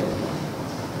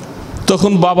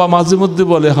 তখন বাবা মাঝে মধ্যে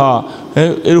বলে, হ্যাঁ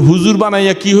এর হুজুর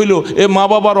বানাইয়া কি হইলো, এ মা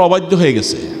বাবার অবাধ্য হয়ে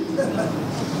গেছে।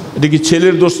 এটা কি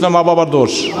ছেলের দোষ না মা বাবার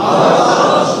দোষ?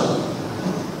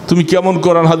 তুমি কেমন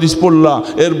কোরআন হাদিস পড়লা,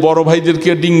 এর বড় ভাইদেরকে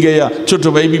ডিঙ্গাইয়া ছোট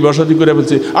ভাই বিবাহ শাদী করে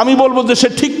ফেলছে। আমি বলবো যে সে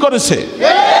ঠিক করেছে।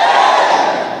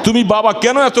 তুমি বাবা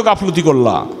কেন এত গাফলতি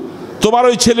করলা? তোমার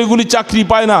ওই ছেলেগুলি চাকরি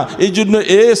পায় না, এই জন্য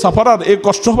সাফারার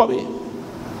কষ্ট পাবে।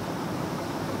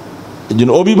 এই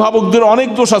জন্য অভিভাবকদের অনেক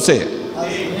দোষ আছে।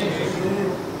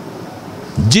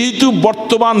 যেহেতু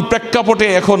বর্তমান প্রেক্ষাপটে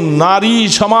এখন নারী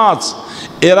সমাজ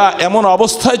এরা এমন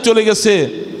অবস্থায় চলে গেছে,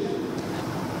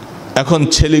 এখন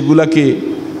ছেলেগুলাকে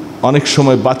অনেক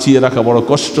সময় বাঁচিয়ে রাখা বড়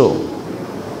কষ্ট।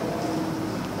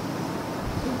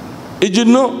 এই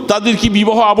জন্য তাদের কি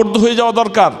বিবাহ আবদ্ধ হয়ে যাওয়া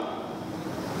দরকার,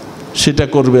 সেটা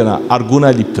করবে না, আর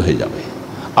গুনায় লিপ্ত হয়ে যাবে।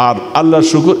 আর আল্লাহর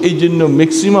শুকর, এই জন্য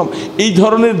ম্যাক্সিমাম এই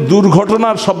ধরনের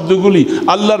দুর্ঘটনার শব্দগুলি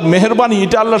আল্লাহর মেহেরবানি,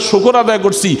 এটা আল্লাহর শুকর আদায়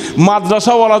করছি,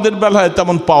 মাদ্রাসাওয়ালাদের বেলায়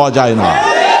তেমন পাওয়া যায় না।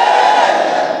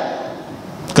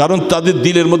 কারণ তাদের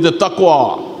দিলের মধ্যে তাকওয়া,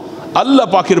 আল্লাহ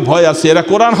পাকের ভয় আছে, এরা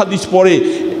কোরআন হাদিস পড়ে।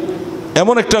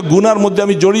 এমন একটা গুনার মধ্যে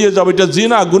আমি জড়িয়ে যাব, এটা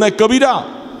জিনা, গুনাহ কবিরা,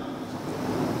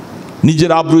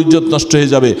 নিজের আবরু ইজ্জত নষ্ট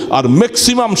হয়ে যাবে। আর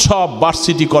ম্যাক্সিমাম সব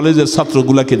ভার্সিটি কলেজের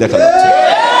ছাত্রগুলাকে দেখা যাচ্ছে।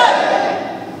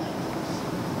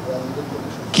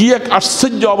 কি এক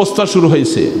আশ্চর্য অবস্থা শুরু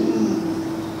হয়েছে,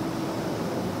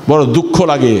 বড় দুঃখ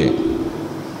লাগে।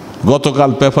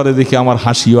 গতকাল পেপারে দেখে আমার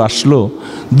হাসিও আসলো,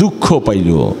 দুঃখ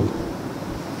পাইল।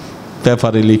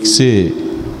 পেপারে লিখছে,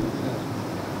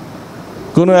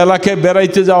 কোন এলাকায়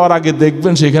বেড়াইতে যাওয়ার আগে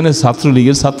দেখবেন সেখানে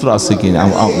ছাত্রলীগের ছাত্র আছে কিনা।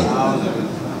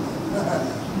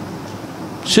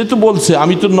 সে তো বলছে,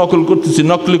 আমি তো নকল করতেছি,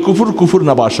 নকলে কুফুর, কুফুর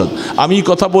না বাসদ। আমি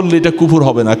কথা বললে এটা কুফুর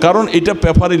হবে না, কারণ এটা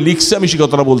পেপারে লিখছে, আমি সে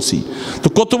কথাটা বলছি। তো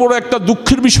কত বড় একটা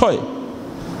দুঃখের বিষয়,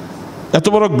 এত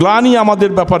বড় গ্লানি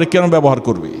আমাদের ব্যাপারে কেন ব্যবহার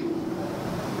করবে?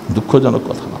 দুঃখজনক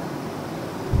কথা না।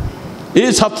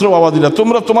 এই ছাত্র বাবাদিরা,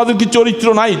 তোমাদের কি চরিত্র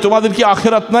নাই? তোমাদের কি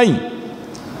আখেরাত নাই?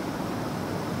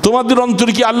 তোমাদের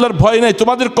অন্তরে কি আল্লাহর ভয় নাই?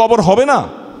 তোমাদের কবর হবে না?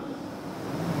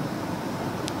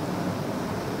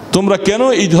 তোমরা কেন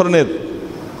এই ধরনের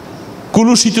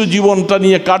কুলুষিত জীবনটা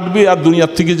নিয়ে কাটবে আর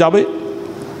দুনিয়ার থেকে যাবে?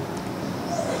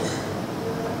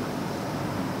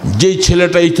 যেই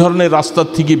ছেলেটা এই ধরনের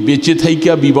রাস্তার থেকে বেঁচে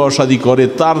থাইকা বিবাহ শাদী করে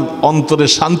তার অন্তরে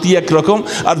শান্তি একরকম,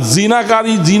 আর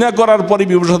জিনাকারী জিনা করার পরে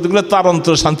বিবাহ শাদী করলে তার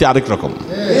অন্তরে শান্তি আরেক রকম।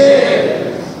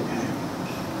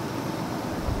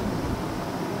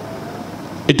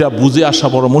 এটা বুঝে আসা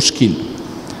বড় মুশকিল।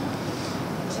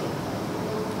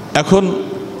 এখন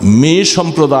মেয়ে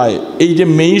সম্প্রদায়, এই যে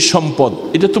মেয়ে সম্পদ,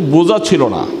 এটা তো বোঝা ছিল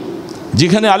না।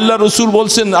 যেখানে আল্লাহ রসুল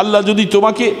বলছেন আল্লাহ যদি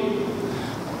তোমাকে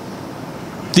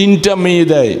 3টা মেয়ে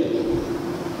দেয়,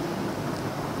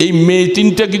 এই মেয়ে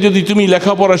 3টাকে যদি তুমি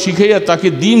লেখাপড়া শিখাইয়া তাকে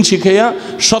দিন শিখাইয়া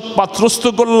সৎ পাত্রস্থ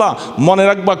করলা, মনে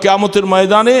রাখবা কিয়ামতের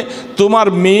ময়দানে তোমার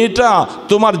মেয়েটা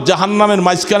তোমার জাহান্নামের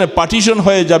মাঝখানে পার্টিশন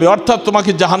হয়ে যাবে, অর্থাৎ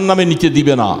তোমাকে জাহান্নামে নিতে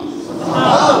দিবে না।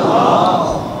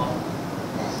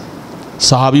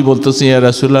 সাহাবী বলতেছে ইয়া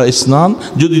রাসূলুল্লাহ ইসনান,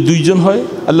 যদি 2 জন হয়?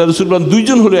 আল্লাহ রসুল বলেন 2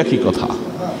 জন হলো একই কথা।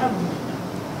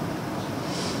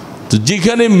 তো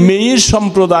যেখানে মেয়ে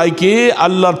সম্প্রদায়কে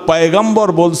আল্লাহর পয়গম্বর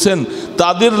বলছেন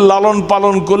তাদের লালন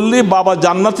পালন করলে বাবা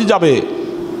জান্নাতে যাবে,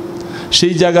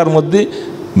 সেই জায়গার মধ্যে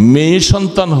মেয়ে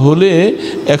সন্তান হলে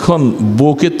এখন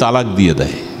বউকে তালাক দিয়ে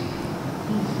দেয়।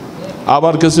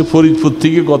 আমার কাছে ফরিদপুর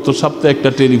থেকে গত সপ্তাহে একটা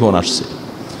টেলিফোন আসছে,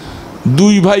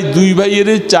 2 ভাইয়ের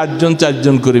 4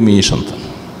 জন করে মেয়ে সন্তান।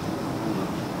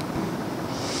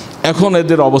 এখন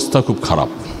এদের অবস্থা খুব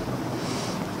খারাপ।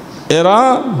 এরা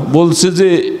বলছে যে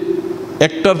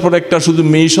একটার পর একটা শুধু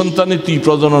মেয়ে সন্তানে তুই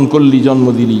প্রজনন করলি, জন্ম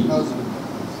দিলি,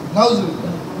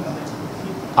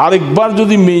 আরেকবার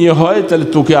যদি মেয়ে হয় তাহলে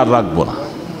তোকে আর রাখবো না।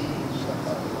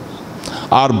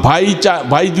 আর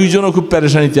ভাই 2 জনও খুব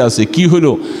পেরেশানিতে আছে। কি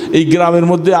হলো, এই গ্রামের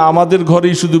মধ্যে আমাদের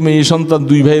ঘরেই শুধু মেয়ে সন্তান,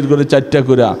 2 ভাইয়ের ঘরে 4টা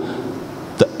করে।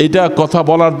 এটা কথা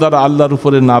বলার দ্বারা আল্লাহর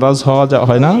উপরে নারাজ হওয়া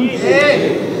হয় না?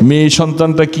 মেয়ে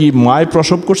সন্তানটা কি মায়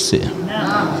প্রসব করছে?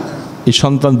 এই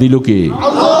সন্তান দিল কে?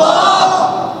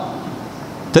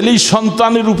 তাহলে এই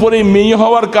সন্তানের উপরে মেয়ে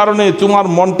হওয়ার কারণে তোমার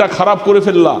মনটা খারাপ করে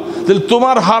ফেললা, তাহলে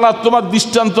তোমার হালাত, তোমার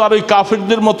দৃষ্টান্ত আর ওই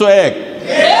কাফেরদের মতো এক,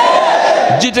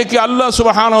 যেটাকে আল্লাহ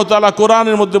সুবহানাহু ওয়া তাআলা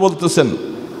কোরআনের মধ্যে বলতেছেন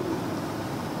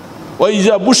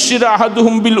ওয়াইজা বুশিরা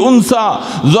আহাদুহুম বিল উনসা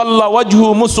যাল্লা ওয়াজহু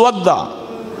মুসওয়াদ্দা।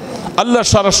 আল্লাহ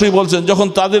সরাসরি বলছেন যখন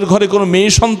তাদের ঘরে কোনো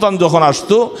মেয়ে সন্তান যখন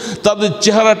আসতো তাদের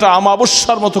চেহারাটা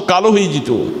আমাবস্যার মতো কালো হয়ে যেত।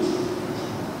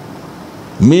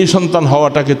 মেয়ে সন্তান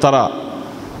হওয়াটাকে তারা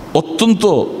অত্যন্ত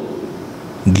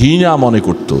ঘৃণা মনে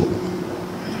করত।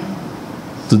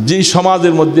 তো যেই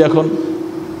সমাজের মধ্যে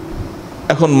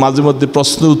এখন মাঝে মধ্যে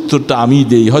প্রশ্ন উত্তরটা আমি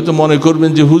দেই, হয়তো মনে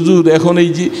করবেন যে হুজুর এখন এই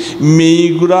যে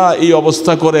মেয়েগুলা এই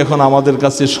অবস্থা করে এখন আমাদের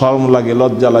কাছে শরম লাগে,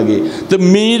 লজ্জা লাগে। তো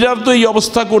মেয়েরা তো এই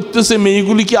অবস্থা করতেছে,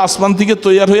 মেয়েগুলি কি আসমান থেকে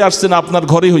তৈরি হয়ে আসছে না আপনার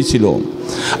ঘরে হয়েছিল?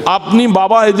 আপনি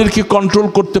বাবা এদেরকে কন্ট্রোল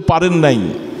করতে পারেন নাই।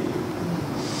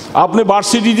 আপনি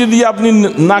ভার্সিটিতে দিয়ে আপনি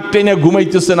নাক টেনে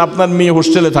ঘুমাইতেছেন, আপনার মেয়ে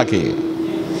হোস্টেলে থাকে,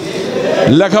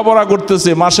 লেখাপড়া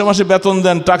করতেছে, মাসে মাসে বেতন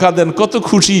দেন, টাকা দেন, কত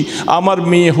খুশি আমার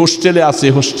মেয়ে হোস্টেলে আছে,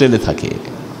 হোস্টেলে থাকে।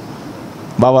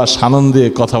 বাবা সানন্দে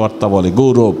কথাবার্তা বলে,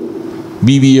 গৌরব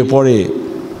বিবিএ পড়ে,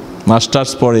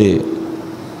 মাস্টার্স পড়ে,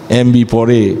 এমবি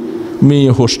পড়ে,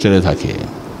 মেয়ে হোস্টেলে থাকে।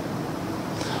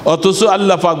 অথচ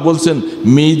আল্লাহ পাক বলছেন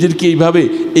মেয়েদেরকে এইভাবে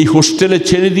এই হোস্টেলে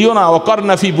ছেড়ে দিও না,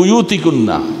 ওয়াকারনা ফি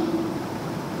বুয়ুতিকুন্না।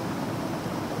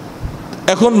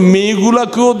 এখন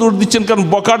মেয়েগুলাকেও দৌড় দিচ্ছেন, কারণ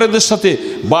বকাটেদের সাথে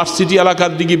ভার্সিটি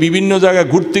এলাকার দিকে বিভিন্ন জায়গায়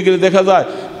ঘুরতে গেলে দেখা যায়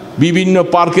বিভিন্ন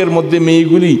পার্কের মধ্যে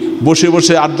মেয়েগুলি বসে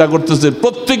বসে আড্ডা করতেছে।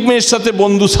 প্রত্যেক মেয়ের সাথে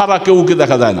বন্ধু ছাড়া কেউকে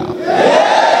দেখা যায় না।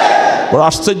 বড়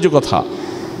আশ্চর্য কথা।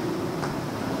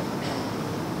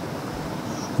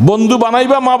 বন্ধু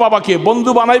বানাইবা মা বাবাকে,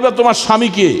 বন্ধু বানাইবা তোমার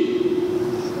স্বামীকে,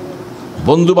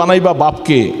 বন্ধু বানাইবা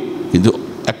বাপকে, কিন্তু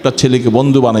একটা ছেলেকে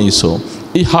বন্ধু বানাইছো।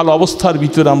 এই হাল অবস্থার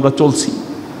ভিতরে আমরা চলছি।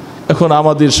 এখন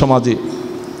আমাদের সমাজে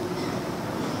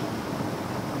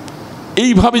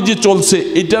এইভাবে যে চলছে,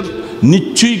 এটার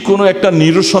নিশ্চয়ই কোনো একটা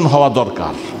নিরসন হওয়া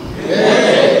দরকার।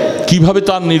 কিভাবে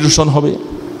তার নিরসন হবে?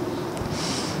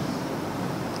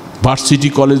 ভার্সিটি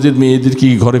কলেজের মেয়েদেরকে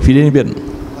ঘরে ফিরে নেবেন?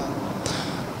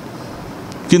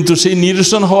 কিন্তু সেই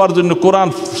নিরসন হওয়ার জন্য কোরআন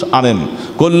আনেন,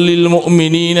 কুল্লিল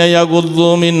মুমিনিনা ইয়াগুদ্দু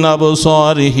মিন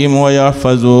আবসারিহিম ওয়া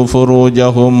ইয়াহফাযু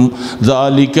ফুরুজাহুম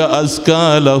যালিকা আযকা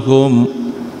লাহুম।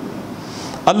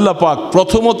 আল্লাহ পাক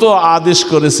প্রথমত আদেশ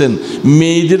করেছেন,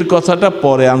 মেয়েদের কথাটা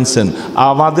পরে আনছেন,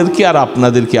 আমাদেরকে আর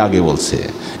আপনাদেরকে আগে বলছে।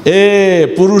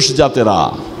 পুরুষ জাতেরা,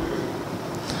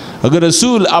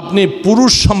 রাসূল আপনি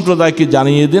পুরুষ সম্প্রদায়কে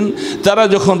জানিয়ে দেন, তারা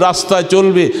যখন রাস্তায়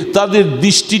চলবে তাদের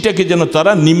দৃষ্টিটাকে যেন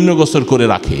তারা নিম্নগোচর করে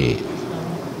রাখে।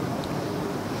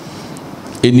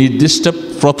 এই নির্দেশটা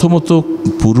প্রথমত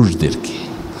পুরুষদেরকে।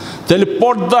 তাহলে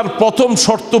পর্দার প্রথম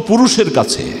শর্ত পুরুষের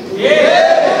কাছে।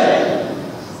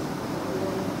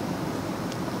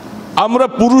 আমরা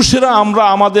পুরুষেরা আমরা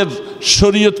আমাদের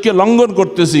শরীয়তকে লঙ্ঘন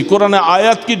করতেছি, কোরআনে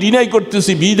আয়াতকে ডিনাই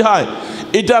করতেছি বিধায়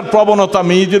এটার প্রবণতা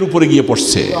মেয়েদের উপরে গিয়ে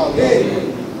পড়ছে।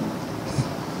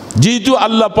 যেহেতু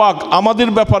আল্লাহ পাক আমাদের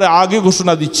ব্যাপারে আগে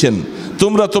ঘোষণা দিচ্ছেন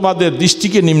তোমরা তোমাদের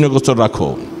দৃষ্টিকে নিম্নগোচর রাখো,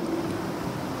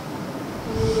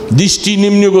 দৃষ্টি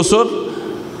নিম্নগোচর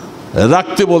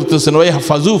রাখতে বলতেছেন। ওই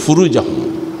হাফাজু ফুরুজাহুম,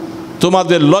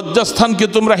 তোমাদের লজ্জাস্থানকে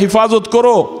তোমরা হেফাজত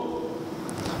করো।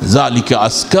 জালিকা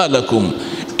আজকা লাকুম,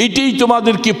 এটাই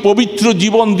তোমাদেরকে পবিত্র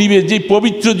জীবন দিবে, যে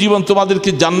পবিত্র জীবন তোমাদেরকে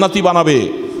জান্নাতি বানাবে।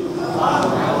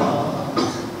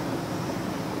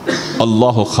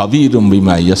 আল্লাহু খাবীরুম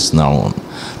বিমা ইয়াসনাউন,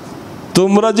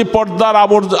 তোমরা যে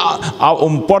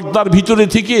পর্দার ভিতরে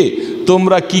থেকে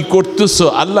তোমরা কি করতেছো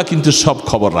আল্লাহ কিন্তু সব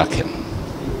খবর রাখেন।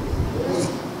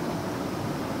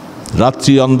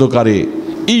 রাত্রি অন্ধকারে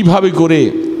এইভাবে করে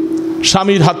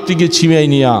স্বামীর হাত থেকে ছিনাই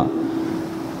নিয়া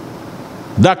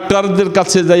ডাক্তারদের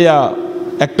কাছে যাইয়া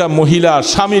একটা মহিলা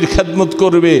স্বামীর খেদমত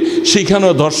করবে,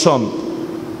 সেখানেও ধর্ষণ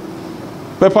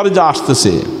ব্যাপারে যা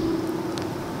আসতেছে।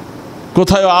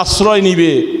 কোথায় আশ্রয়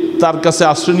নিবে, তার কাছে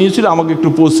আশ্রয় নিয়েছিল, আমাকে একটু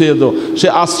পৌঁছে দাও, সে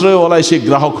আশ্রয়ওয়ালায় সে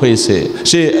গ্রাহক হয়েছে,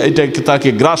 সে এটাকে তাকে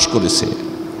গ্রাস করেছে।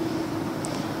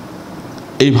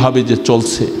 এইভাবে যে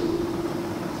চলছে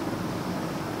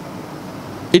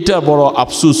এটা বড়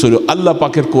আফসোস হলো। আল্লাহ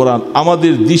পাকের কোরআন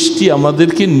আমাদের দৃষ্টি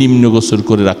আমাদেরকে নিম্নগোচর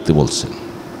করে রাখতে বলছেন।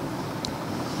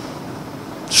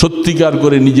 সত্যিকার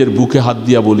করে নিজের বুকে হাত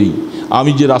দিয়া বলি,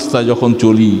 আমি যে রাস্তায় যখন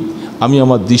চলি আমি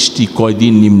আমার দৃষ্টি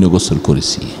কয়দিন নিম্নগোচর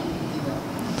করেছি।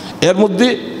 এর মধ্যে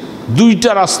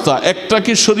দুইটা রাস্তা,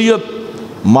 একটাকে শরীয়ত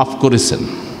মাফ করেছেন।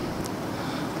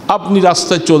 আপনি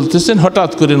রাস্তায় চলতেছেন,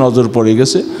 হঠাৎ করে নজর পড়ে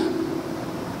গেছে,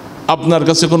 আপনার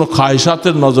কাছে কোনো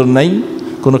খায়সাতের নজর নাই,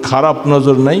 কোনো খারাপ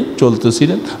নজর নাই,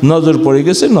 চলতেছিলেন, নজর পড়ে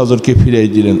গেছে, নজরকে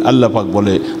ফিরিয়ে দিলেন। আল্লাহ পাক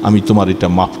বলে আমি তোমার এটা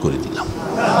মাফ করে দিলাম।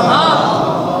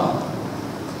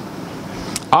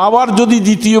 আবার যদি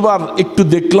দ্বিতীয়বার একটু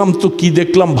দেখলাম তো কি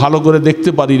দেখলাম ভালো করে দেখতে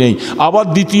পারি নাই, আবার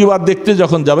দ্বিতীয়বার দেখতে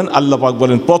যখন যাবেন আল্লাহ পাক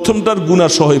বলেন প্রথমটার গুনাহ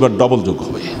সহ এবার ডবল যোগ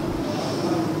হবে,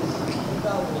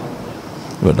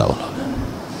 এবার ডবল হবে।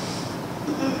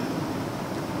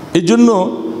 এই জন্য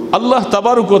আল্লাহ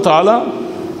তাবারক ওয়া তাআলা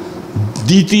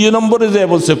দ্বিতীয় নম্বরে যে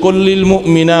বলছে কুল্লিল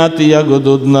মুমিনাতি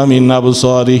ইয়াগুদুদনা মিন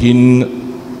আবসারিহিন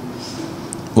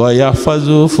ওয়া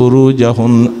ইয়াহফাজু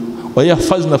ফুরুজাহুন্না ওয়া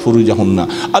ইয়াহফাজনা ফুরুজাহুন্না।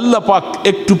 আল্লাহ পাক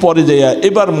একটু পরে যাইয়া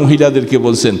এবার মহিলাদেরকে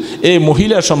বলছেন, এই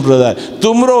মহিলা সম্প্রদায়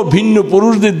তোমরাও ভিন্ন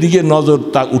পুরুষদের দিকে নজর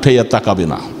উঠাইয়া তাকাবে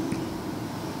না।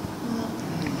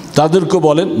 তাদেরকে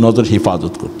বলেন নজর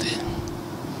হেফাজত করতে।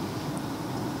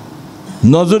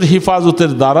 নজর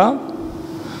হেফাজতের দ্বারা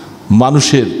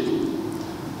মানুষের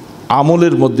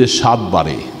আমলের মধ্যে স্বাদ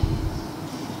বাড়ে,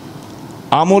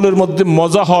 আমলের মধ্যে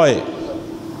মজা হয়,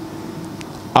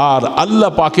 আর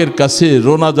আল্লাহ পাকের কাছে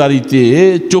রোনাজারিতে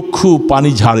চক্ষু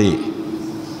পানি ঝাড়ে।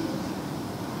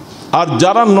 আর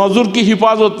যারা নজরকে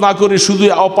হেফাজত না করে শুধু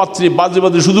অপাত্রে বাজে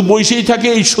বাজে শুধু বসেই থাকে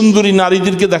এই সুন্দরী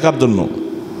নারীদেরকে দেখার জন্য,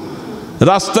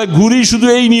 রাস্তায় ঘুরি শুধু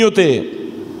এই নিয়তে,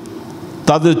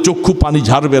 তাদের চক্ষু পানি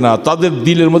ঝাড়বে না, তাদের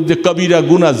দিলের মধ্যে কবিরা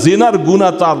গুনাহ, জেনার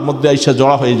গুনাহ তার মধ্যে আইসা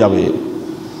জড়া হয়ে যাবে।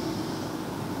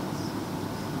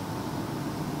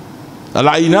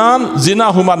 আল-আইনান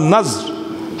জিনাহুমান নাজর,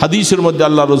 হাদিসের মধ্যে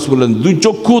আল্লাহ রাসূল বলেন দুই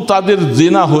চক্ষু তাদের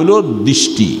জিনা হলো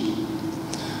দৃষ্টি।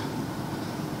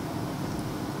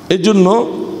 এই জন্য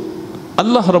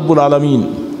আল্লাহ রাব্বুল আলামিন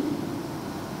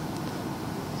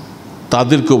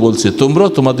তাদেরকে বলছে তোমরা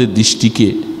তোমাদের দৃষ্টিকে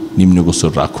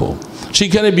নিম্নগোচর রাখো।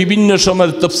 সেখানে বিভিন্ন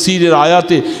সময়ের তাফসীরের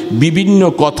আয়াতে বিভিন্ন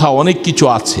কথা অনেক কিছু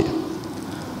আছে।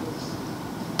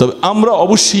 তবে আমরা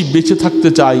অবশ্যই বেঁচে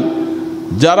থাকতে চাই,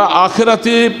 যারা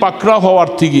আখেরাতে পাকড়া হওয়ার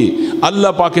থেকে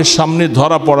আল্লাহ পাকের সামনে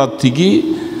ধরা পড়ার থেকে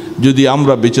যদি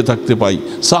আমরা বেঁচে থাকতে পাই।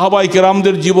 সাহাবায়ে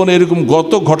কেরামদের জীবনে এরকম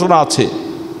গত ঘটনা আছে।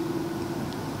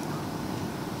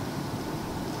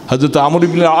 হযরত আমর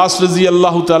ইবনে আস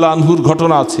রাদিয়াল্লাহু তাআলা আনহুর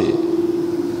ঘটনা আছে।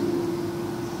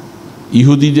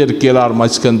 ইহুদিদের কেলার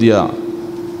মাঝখান দিয়া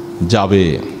যাবে,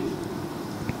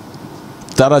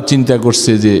 তারা চিন্তা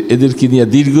করছে যে এদেরকে নিয়ে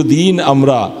দীর্ঘদিন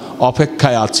আমরা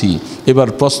অপেক্ষায় আছি, এবার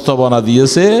প্রস্তাবনা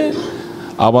দিয়েছে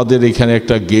আমাদের এখানে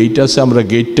একটা গেট আছে, আমরা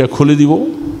গেটটা খুলে দিব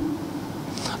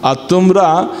আর তোমরা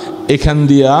এখান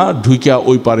দিয়া ঢুইকা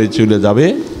ওই পারে চলে যাবে।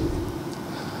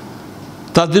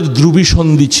 তাদের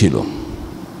দ্রুবিসন্ধি ছিল,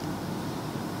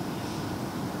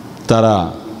 তারা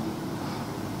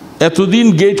এতদিন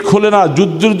গেট খোলে না,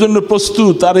 যুদ্ধের জন্য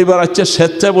প্রস্তুত, আর এবার আচ্ছা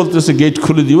স্বেচ্ছায় বলতেছে গেট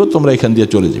খুলে দিব, তোমরা এখান দিয়ে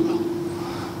চলে যাবে।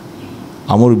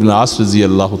 আমর ইবনে আস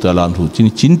রাদিয়াল্লাহু তাআলা আনহু তিনি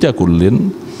চিন্তা করলেন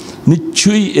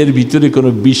নিশ্চয়ই এর ভিতরে কোনো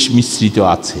বিষ মিশ্রিত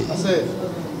আছে।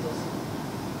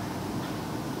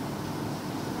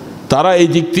 তারা এই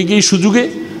দিক থেকেই সুযোগে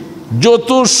যত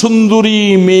সুন্দরী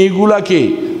মেয়েগুলাকে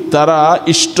তারা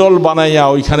স্টল বানাইয়া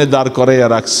ওইখানে দাঁড় করাইয়া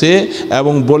রাখছে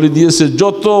এবং বলে দিয়েছে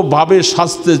যতভাবে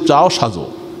সাজতে চাও সাজো।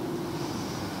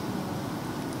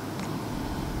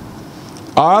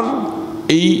 আর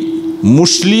এই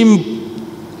মুসলিম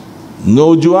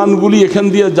নৌজওয়ানগুলি এখান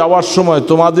দিয়ে যাওয়ার সময়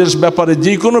তোমাদের ব্যাপারে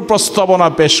যে কোনো প্রস্তাবনা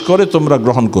পেশ করে তোমরা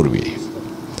গ্রহণ করবে।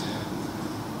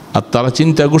 আর তারা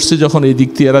চিন্তা করছে যখন এই দিক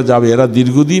থেকে এরা যাবে, এরা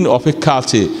দীর্ঘদিন অপেক্ষা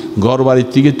আছে, ঘর বাড়ির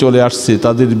থেকে চলে আসছে,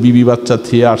 তাদের বিবি বাচ্চা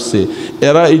থেকে আসছে,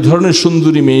 এরা এই ধরনের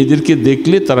সুন্দরী মেয়েদেরকে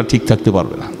দেখলে তারা ঠিক থাকতে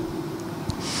পারবে না,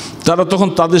 তারা তখন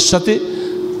তাদের সাথে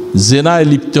জেনায়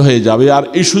লিপ্ত হয়ে যাবে। আর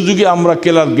এই সুযোগে আমরা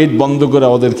কেলার গেট বন্ধ করে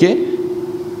ওদেরকে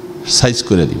সাইজ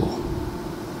করে দিব।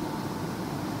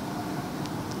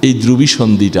 এই দ্রুবী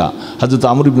সন্ধিটা হযরত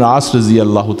আমর ইবনে আস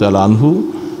রাদিয়াল্লাহু তাআলা আনহু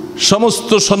সমস্ত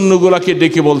সৈন্যগুলাকে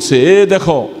ডেকে বলছে, এ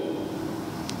দেখো,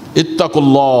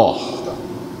 ইত্তাকুল্লাহ,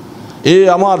 এ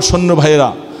আমার সৈন্য ভাইরা,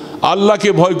 আল্লাহকে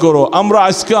ভয় করো। আমরা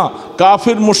আজকে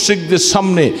কাফের মুশরিকদের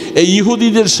সামনে, এই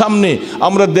ইহুদিদের সামনে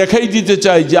আমরা দেখাই দিতে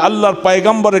চাই যে আল্লাহর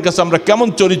পয়গম্বরের কাছে আমরা কেমন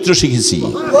চরিত্র শিখেছি।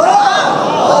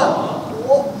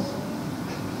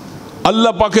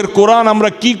 আল্লাহ পাকের কোরআন আমরা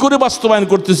কি করে বাস্তবায়ন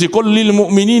করতেছি। কুল্লিল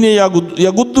মুমিনিনা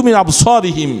ইয়াগুদ্দু মিন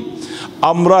আবসারিহিম।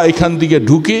 আমরা এখান থেকে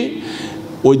ঢুকে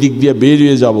ওই দিক দিয়ে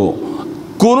বেরিয়ে যাব।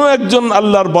 কোনো একজন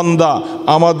আল্লাহর বান্দা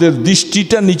আমাদের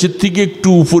দৃষ্টিটা নিচের থেকে একটু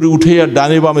উপরে উঠে আর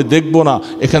ডানে বামে দেখব না,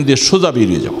 এখান দিয়ে সোজা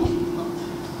বেরিয়ে যাব।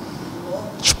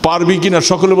 পারবি কিনা?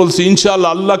 সকলে বলছে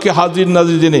ইনশাআল্লাহ। আল্লাহকে হাজির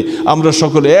নাজির জেনে আমরা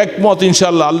সকলে একমত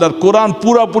ইনশাআল্লাহ। আল্লাহর কোরআন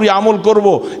পুরাপুরি আমল করব,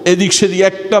 এদিক সেদিক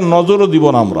একটা নজরও দিব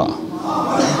না আমরা।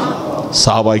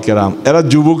 সাহাবায়ে কেরাম এরা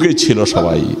যুবকই ছিল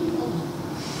সবাই,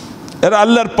 এরা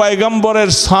আল্লাহর পয়গম্বরের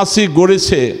ছাঁচে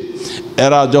গড়েছে।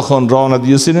 এরা যখন রওনা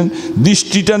দিয়েছিলেন,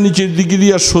 দৃষ্টিটা নিচের দিকে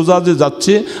দিয়ে সোজা যে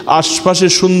যাচ্ছে, আশপাশে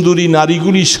সুন্দরী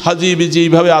নারীগুলি সাজিয়ে বেজে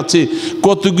এইভাবে আছে,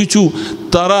 কত কিছু,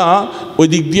 তারা ওই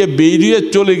দিক দিয়ে বেরিয়ে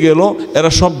চলে গেল, এরা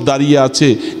সব দাঁড়িয়ে আছে।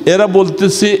 এরা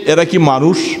বলতেছে এরা কি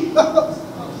মানুষ?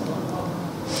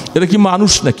 এরা কি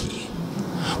মানুষ নাকি?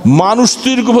 মানুষ তো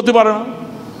এরকম হতে পারে না।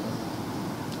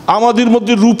 আমাদের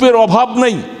মধ্যে রূপের অভাব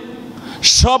নাই,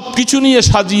 সব কিছু নিয়ে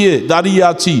সাজিয়ে দাঁড়িয়ে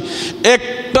আছি।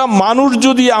 একটা মানুষ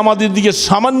যদি আমাদের দিকে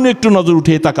সামান্য একটু নজর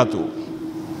উঠে তাকাতো,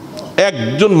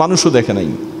 একজন মানুষও দেখে নাই।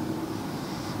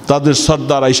 তাদের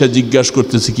সর্দার আইসা জিজ্ঞাসা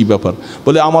করতেছে কি ব্যাপার,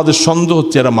 বলে আমাদের সন্দেহ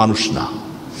হচ্ছে এরা মানুষ না,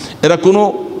 এরা কোনো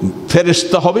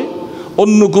ফেরেশতা হবে,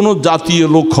 অন্য কোনো জাতীয়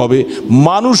লোক হবে।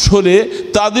 মানুষ হলে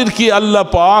তাদেরকে আল্লাহ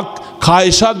পাক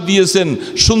খায়সাত দিয়েছেন,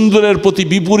 সুন্দরের প্রতি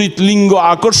বিপরীত লিঙ্গ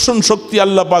আকর্ষণ শক্তি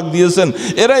আল্লাহ পাক দিয়েছেন,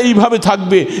 এরা এইভাবে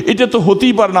থাকবে, এটা তো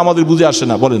হতেই পারে না, আমাদের বুঝে আসে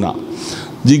না। বলে না।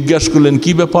 জিজ্ঞাসা করলেন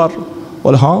কি ব্যাপার?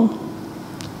 বলে হ্যাঁ,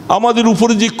 আমাদের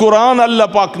উপরে যে কোরআন আল্লাহ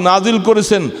পাক নাজিল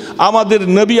করেছেন, আমাদের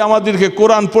নবী আমাদেরকে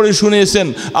কোরআন পড়ে শুনিয়েছেন,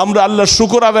 আমরা আল্লাহর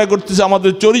শুকর আদায় করতেছি,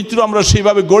 আমাদের চরিত্র আমরা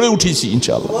সেইভাবে গড়ে উঠেছি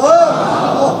ইনশাআল্লাহ।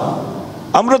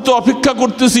 আমরা তো অপেক্ষা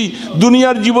করতেছি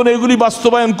দুনিয়ার জীবনে এগুলি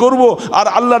বাস্তবায়ন করব, আর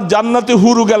আল্লাহর জান্নাতে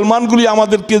হুরু গালমানগুলি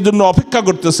আমাদেরকে জন্য অপেক্ষা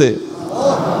করতেছে।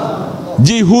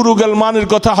 যে হুরু গালমানের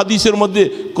কথা হাদিসের মধ্যে,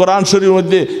 কোরআন শরীফের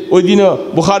মধ্যে, ওই দিনে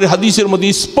বুখারী হাদিসের মধ্যে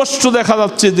স্পষ্ট দেখা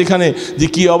যাচ্ছে, যেখানে যে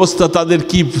কি অবস্থা, তাদের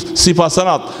কি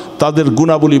সিফাসানাত, তাদের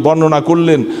গুণাবলী বর্ণনা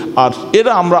করলেন। আর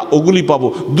এরা আমরা ওগুলি পাবো।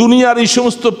 দুনিয়ার এই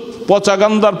সমস্ত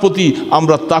পচাগান্দার প্রতি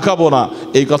আমরা তাকাবো না।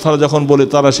 এই কথাটা যখন বলে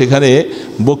তারা সেখানে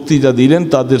বক্তৃতা দিলেন,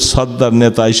 তাদের সর্দার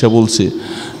নেতা এসে বলছে,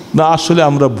 না আসলে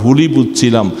আমরা ভুলই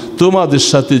বুঝছিলাম, তোমাদের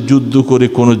সাথে যুদ্ধ করে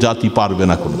কোনো জাতি পারবে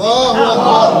না, কোনো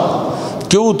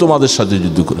কেউ তোমাদের সাথে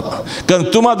যুদ্ধ করে, কারণ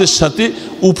তোমাদের সাথে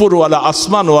উপরওয়ালা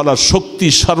আসমানওয়ালার শক্তি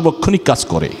সার্বক্ষণিক কাজ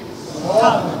করে।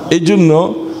 এই জন্য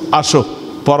আসো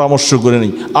পরামর্শ করে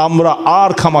নেই, আমরা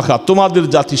আর খামাখা তোমাদের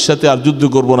জাতির সাথে আর যুদ্ধ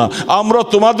করব না, আমরা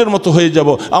তোমাদের মতো হয়ে যাব,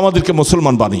 আমাদেরকে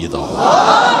মুসলমান বানিয়ে দাও।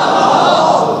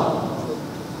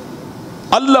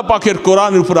 আল্লাহ পাকের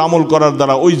কোরআনের উপর আমল করার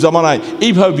দ্বারা ওই জামানায়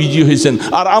এইভাবে বিজয়ী হয়েছেন।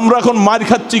 আর আমরা এখন মার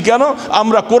খাচ্ছি কেন?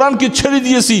 আমরা কোরআনকে ছেড়ে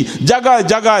দিয়েছি, জায়গায়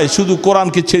জায়গায় শুধু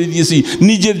কোরআনকে ছেড়ে দিয়েছি,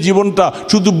 নিজের জীবনটা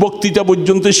শুধু বক্তৃতা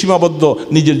পর্যন্ত সীমাবদ্ধ,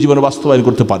 নিজের জীবনে বাস্তবায়ন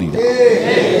করতে পারি না।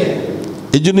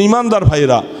 এই জন্য ইমানদার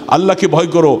ভাইরা, আল্লাহকে ভয়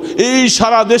করো। এই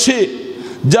সারা দেশে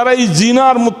যারা এই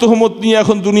জিনার তহমত নিয়ে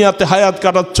এখন দুনিয়াতে হায়াত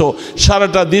কাটাচ্ছ,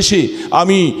 সারাটা দেশে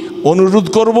আমি অনুরোধ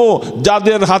করব,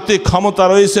 যাদের হাতে ক্ষমতা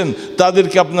রয়েছেন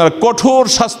তাদেরকে আপনারা কঠোর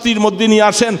শাস্তির মধ্যে নিয়ে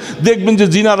আসেন, দেখবেন যে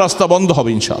জিনার রাস্তা বন্ধ হবে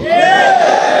ইনশাআল্লাহ।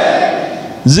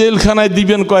 জেলখানায়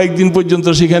দিবেন কয়েকদিন পর্যন্ত,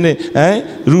 সেখানে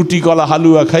রুটি কলা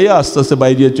হালুয়া খাইয়া আস্তে আস্তে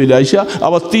বাইরে চলে আইসা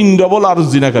আবার 3 ডবল আরো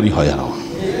জিনাকারী হয়। আরো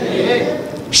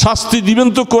শাস্তি দিবেন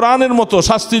তো কোরআনের মতো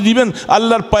শাস্তি দিবেন,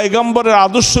 আল্লাহর পয়গম্বরের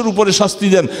আদর্শের উপরে শাস্তি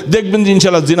দেন, দেখবেন যে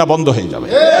ইনশাআল্লাহ জিনা বন্ধ হয়ে যাবে।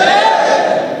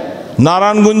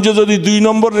 নারায়ণগঞ্জে যদি 2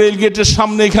 নম্বর রেল গেটের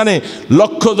সামনে এখানে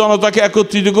লক্ষ জনতাকে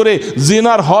একত্রিত করে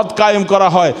জিনার হদ কায়েম করা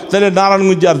হয়, তাহলে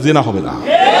নারায়ণগঞ্জে আর জিনা হবে না।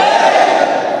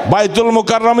 বাইতুল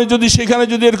মুকাররমে যদি সেখানে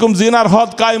যদি এরকম জিনার হদ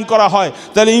কায়েম করা হয়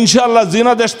তাহলে ইনশাআল্লাহ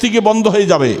জিনা দেশ থেকে বন্ধ হয়ে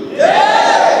যাবে।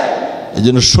 এই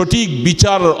জন্য সঠিক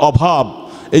বিচার অভাব,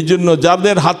 এই জন্য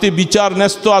যাদের হাতে বিচার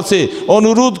ন্যস্ত আছে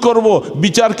অনুরোধ করব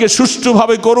বিচারকে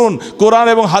সুষ্ঠুভাবে করুন, কোরআন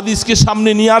এবং হাদিসকে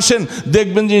সামনে নিয়ে আসেন,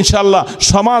 দেখবেন যে ইনশাআল্লাহ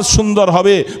সমাজ সুন্দর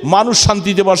হবে, মানুষ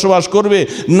শান্তিতে বসবাস করবে,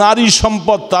 নারী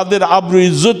সম্পদ তাদের আবরু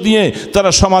ইজ্জত নিয়ে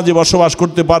তারা সমাজে বসবাস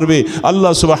করতে পারবে।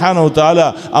 আল্লাহ সুবহানাহু ওয়া তাআলা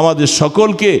আমাদের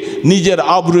সকলকে নিজের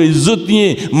আবরু ইজ্জত নিয়ে,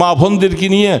 মা বোনদেরকে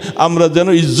নিয়ে আমরা যেন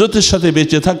ইজ্জতের সাথে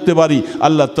বেঁচে থাকতে পারি,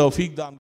 আল্লাহ তৌফিক দান।